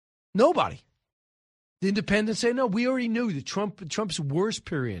 Nobody. The independents say, no, we already knew that Trump's worst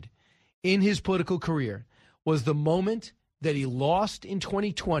period in his political career was the moment that he lost in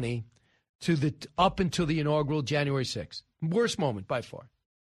 2020 up until the inaugural January 6th. Worst moment by far.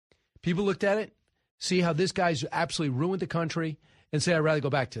 People looked at it, see how this guy's absolutely ruined the country, and say, I'd rather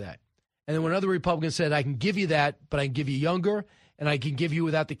go back to that. And then when other Republicans said, I can give you that, but I can give you younger, and I can give you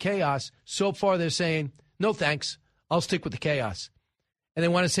without the chaos, so far they're saying, no thanks, I'll stick with the chaos. And they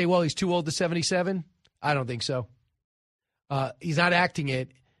want to say, well, he's too old to 77? I don't think so. He's not acting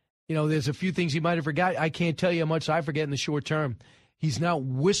it. There's a few things he might have forgot. I can't tell you how much I forget in the short term. He's not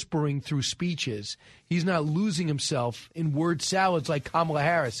whispering through speeches. He's not losing himself in word salads like Kamala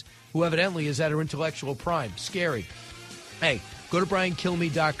Harris, who evidently is at her intellectual prime. Scary. Hey, go to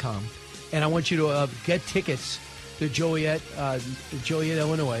BrianKilmeade.com, and I want you to get tickets to Joliet,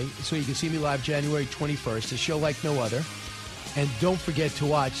 Illinois, so you can see me live January 21st, a show like no other. And don't forget to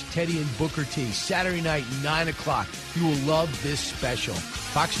watch Teddy and Booker T, Saturday night, 9 o'clock. You will love this special.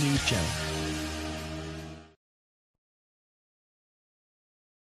 Fox News Channel.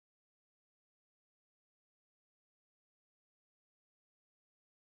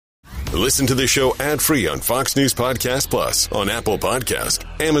 Listen to the show ad-free on Fox News Podcast Plus, on Apple Podcast,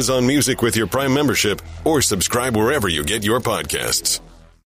 Amazon Music with your Prime membership, or subscribe wherever you get your podcasts.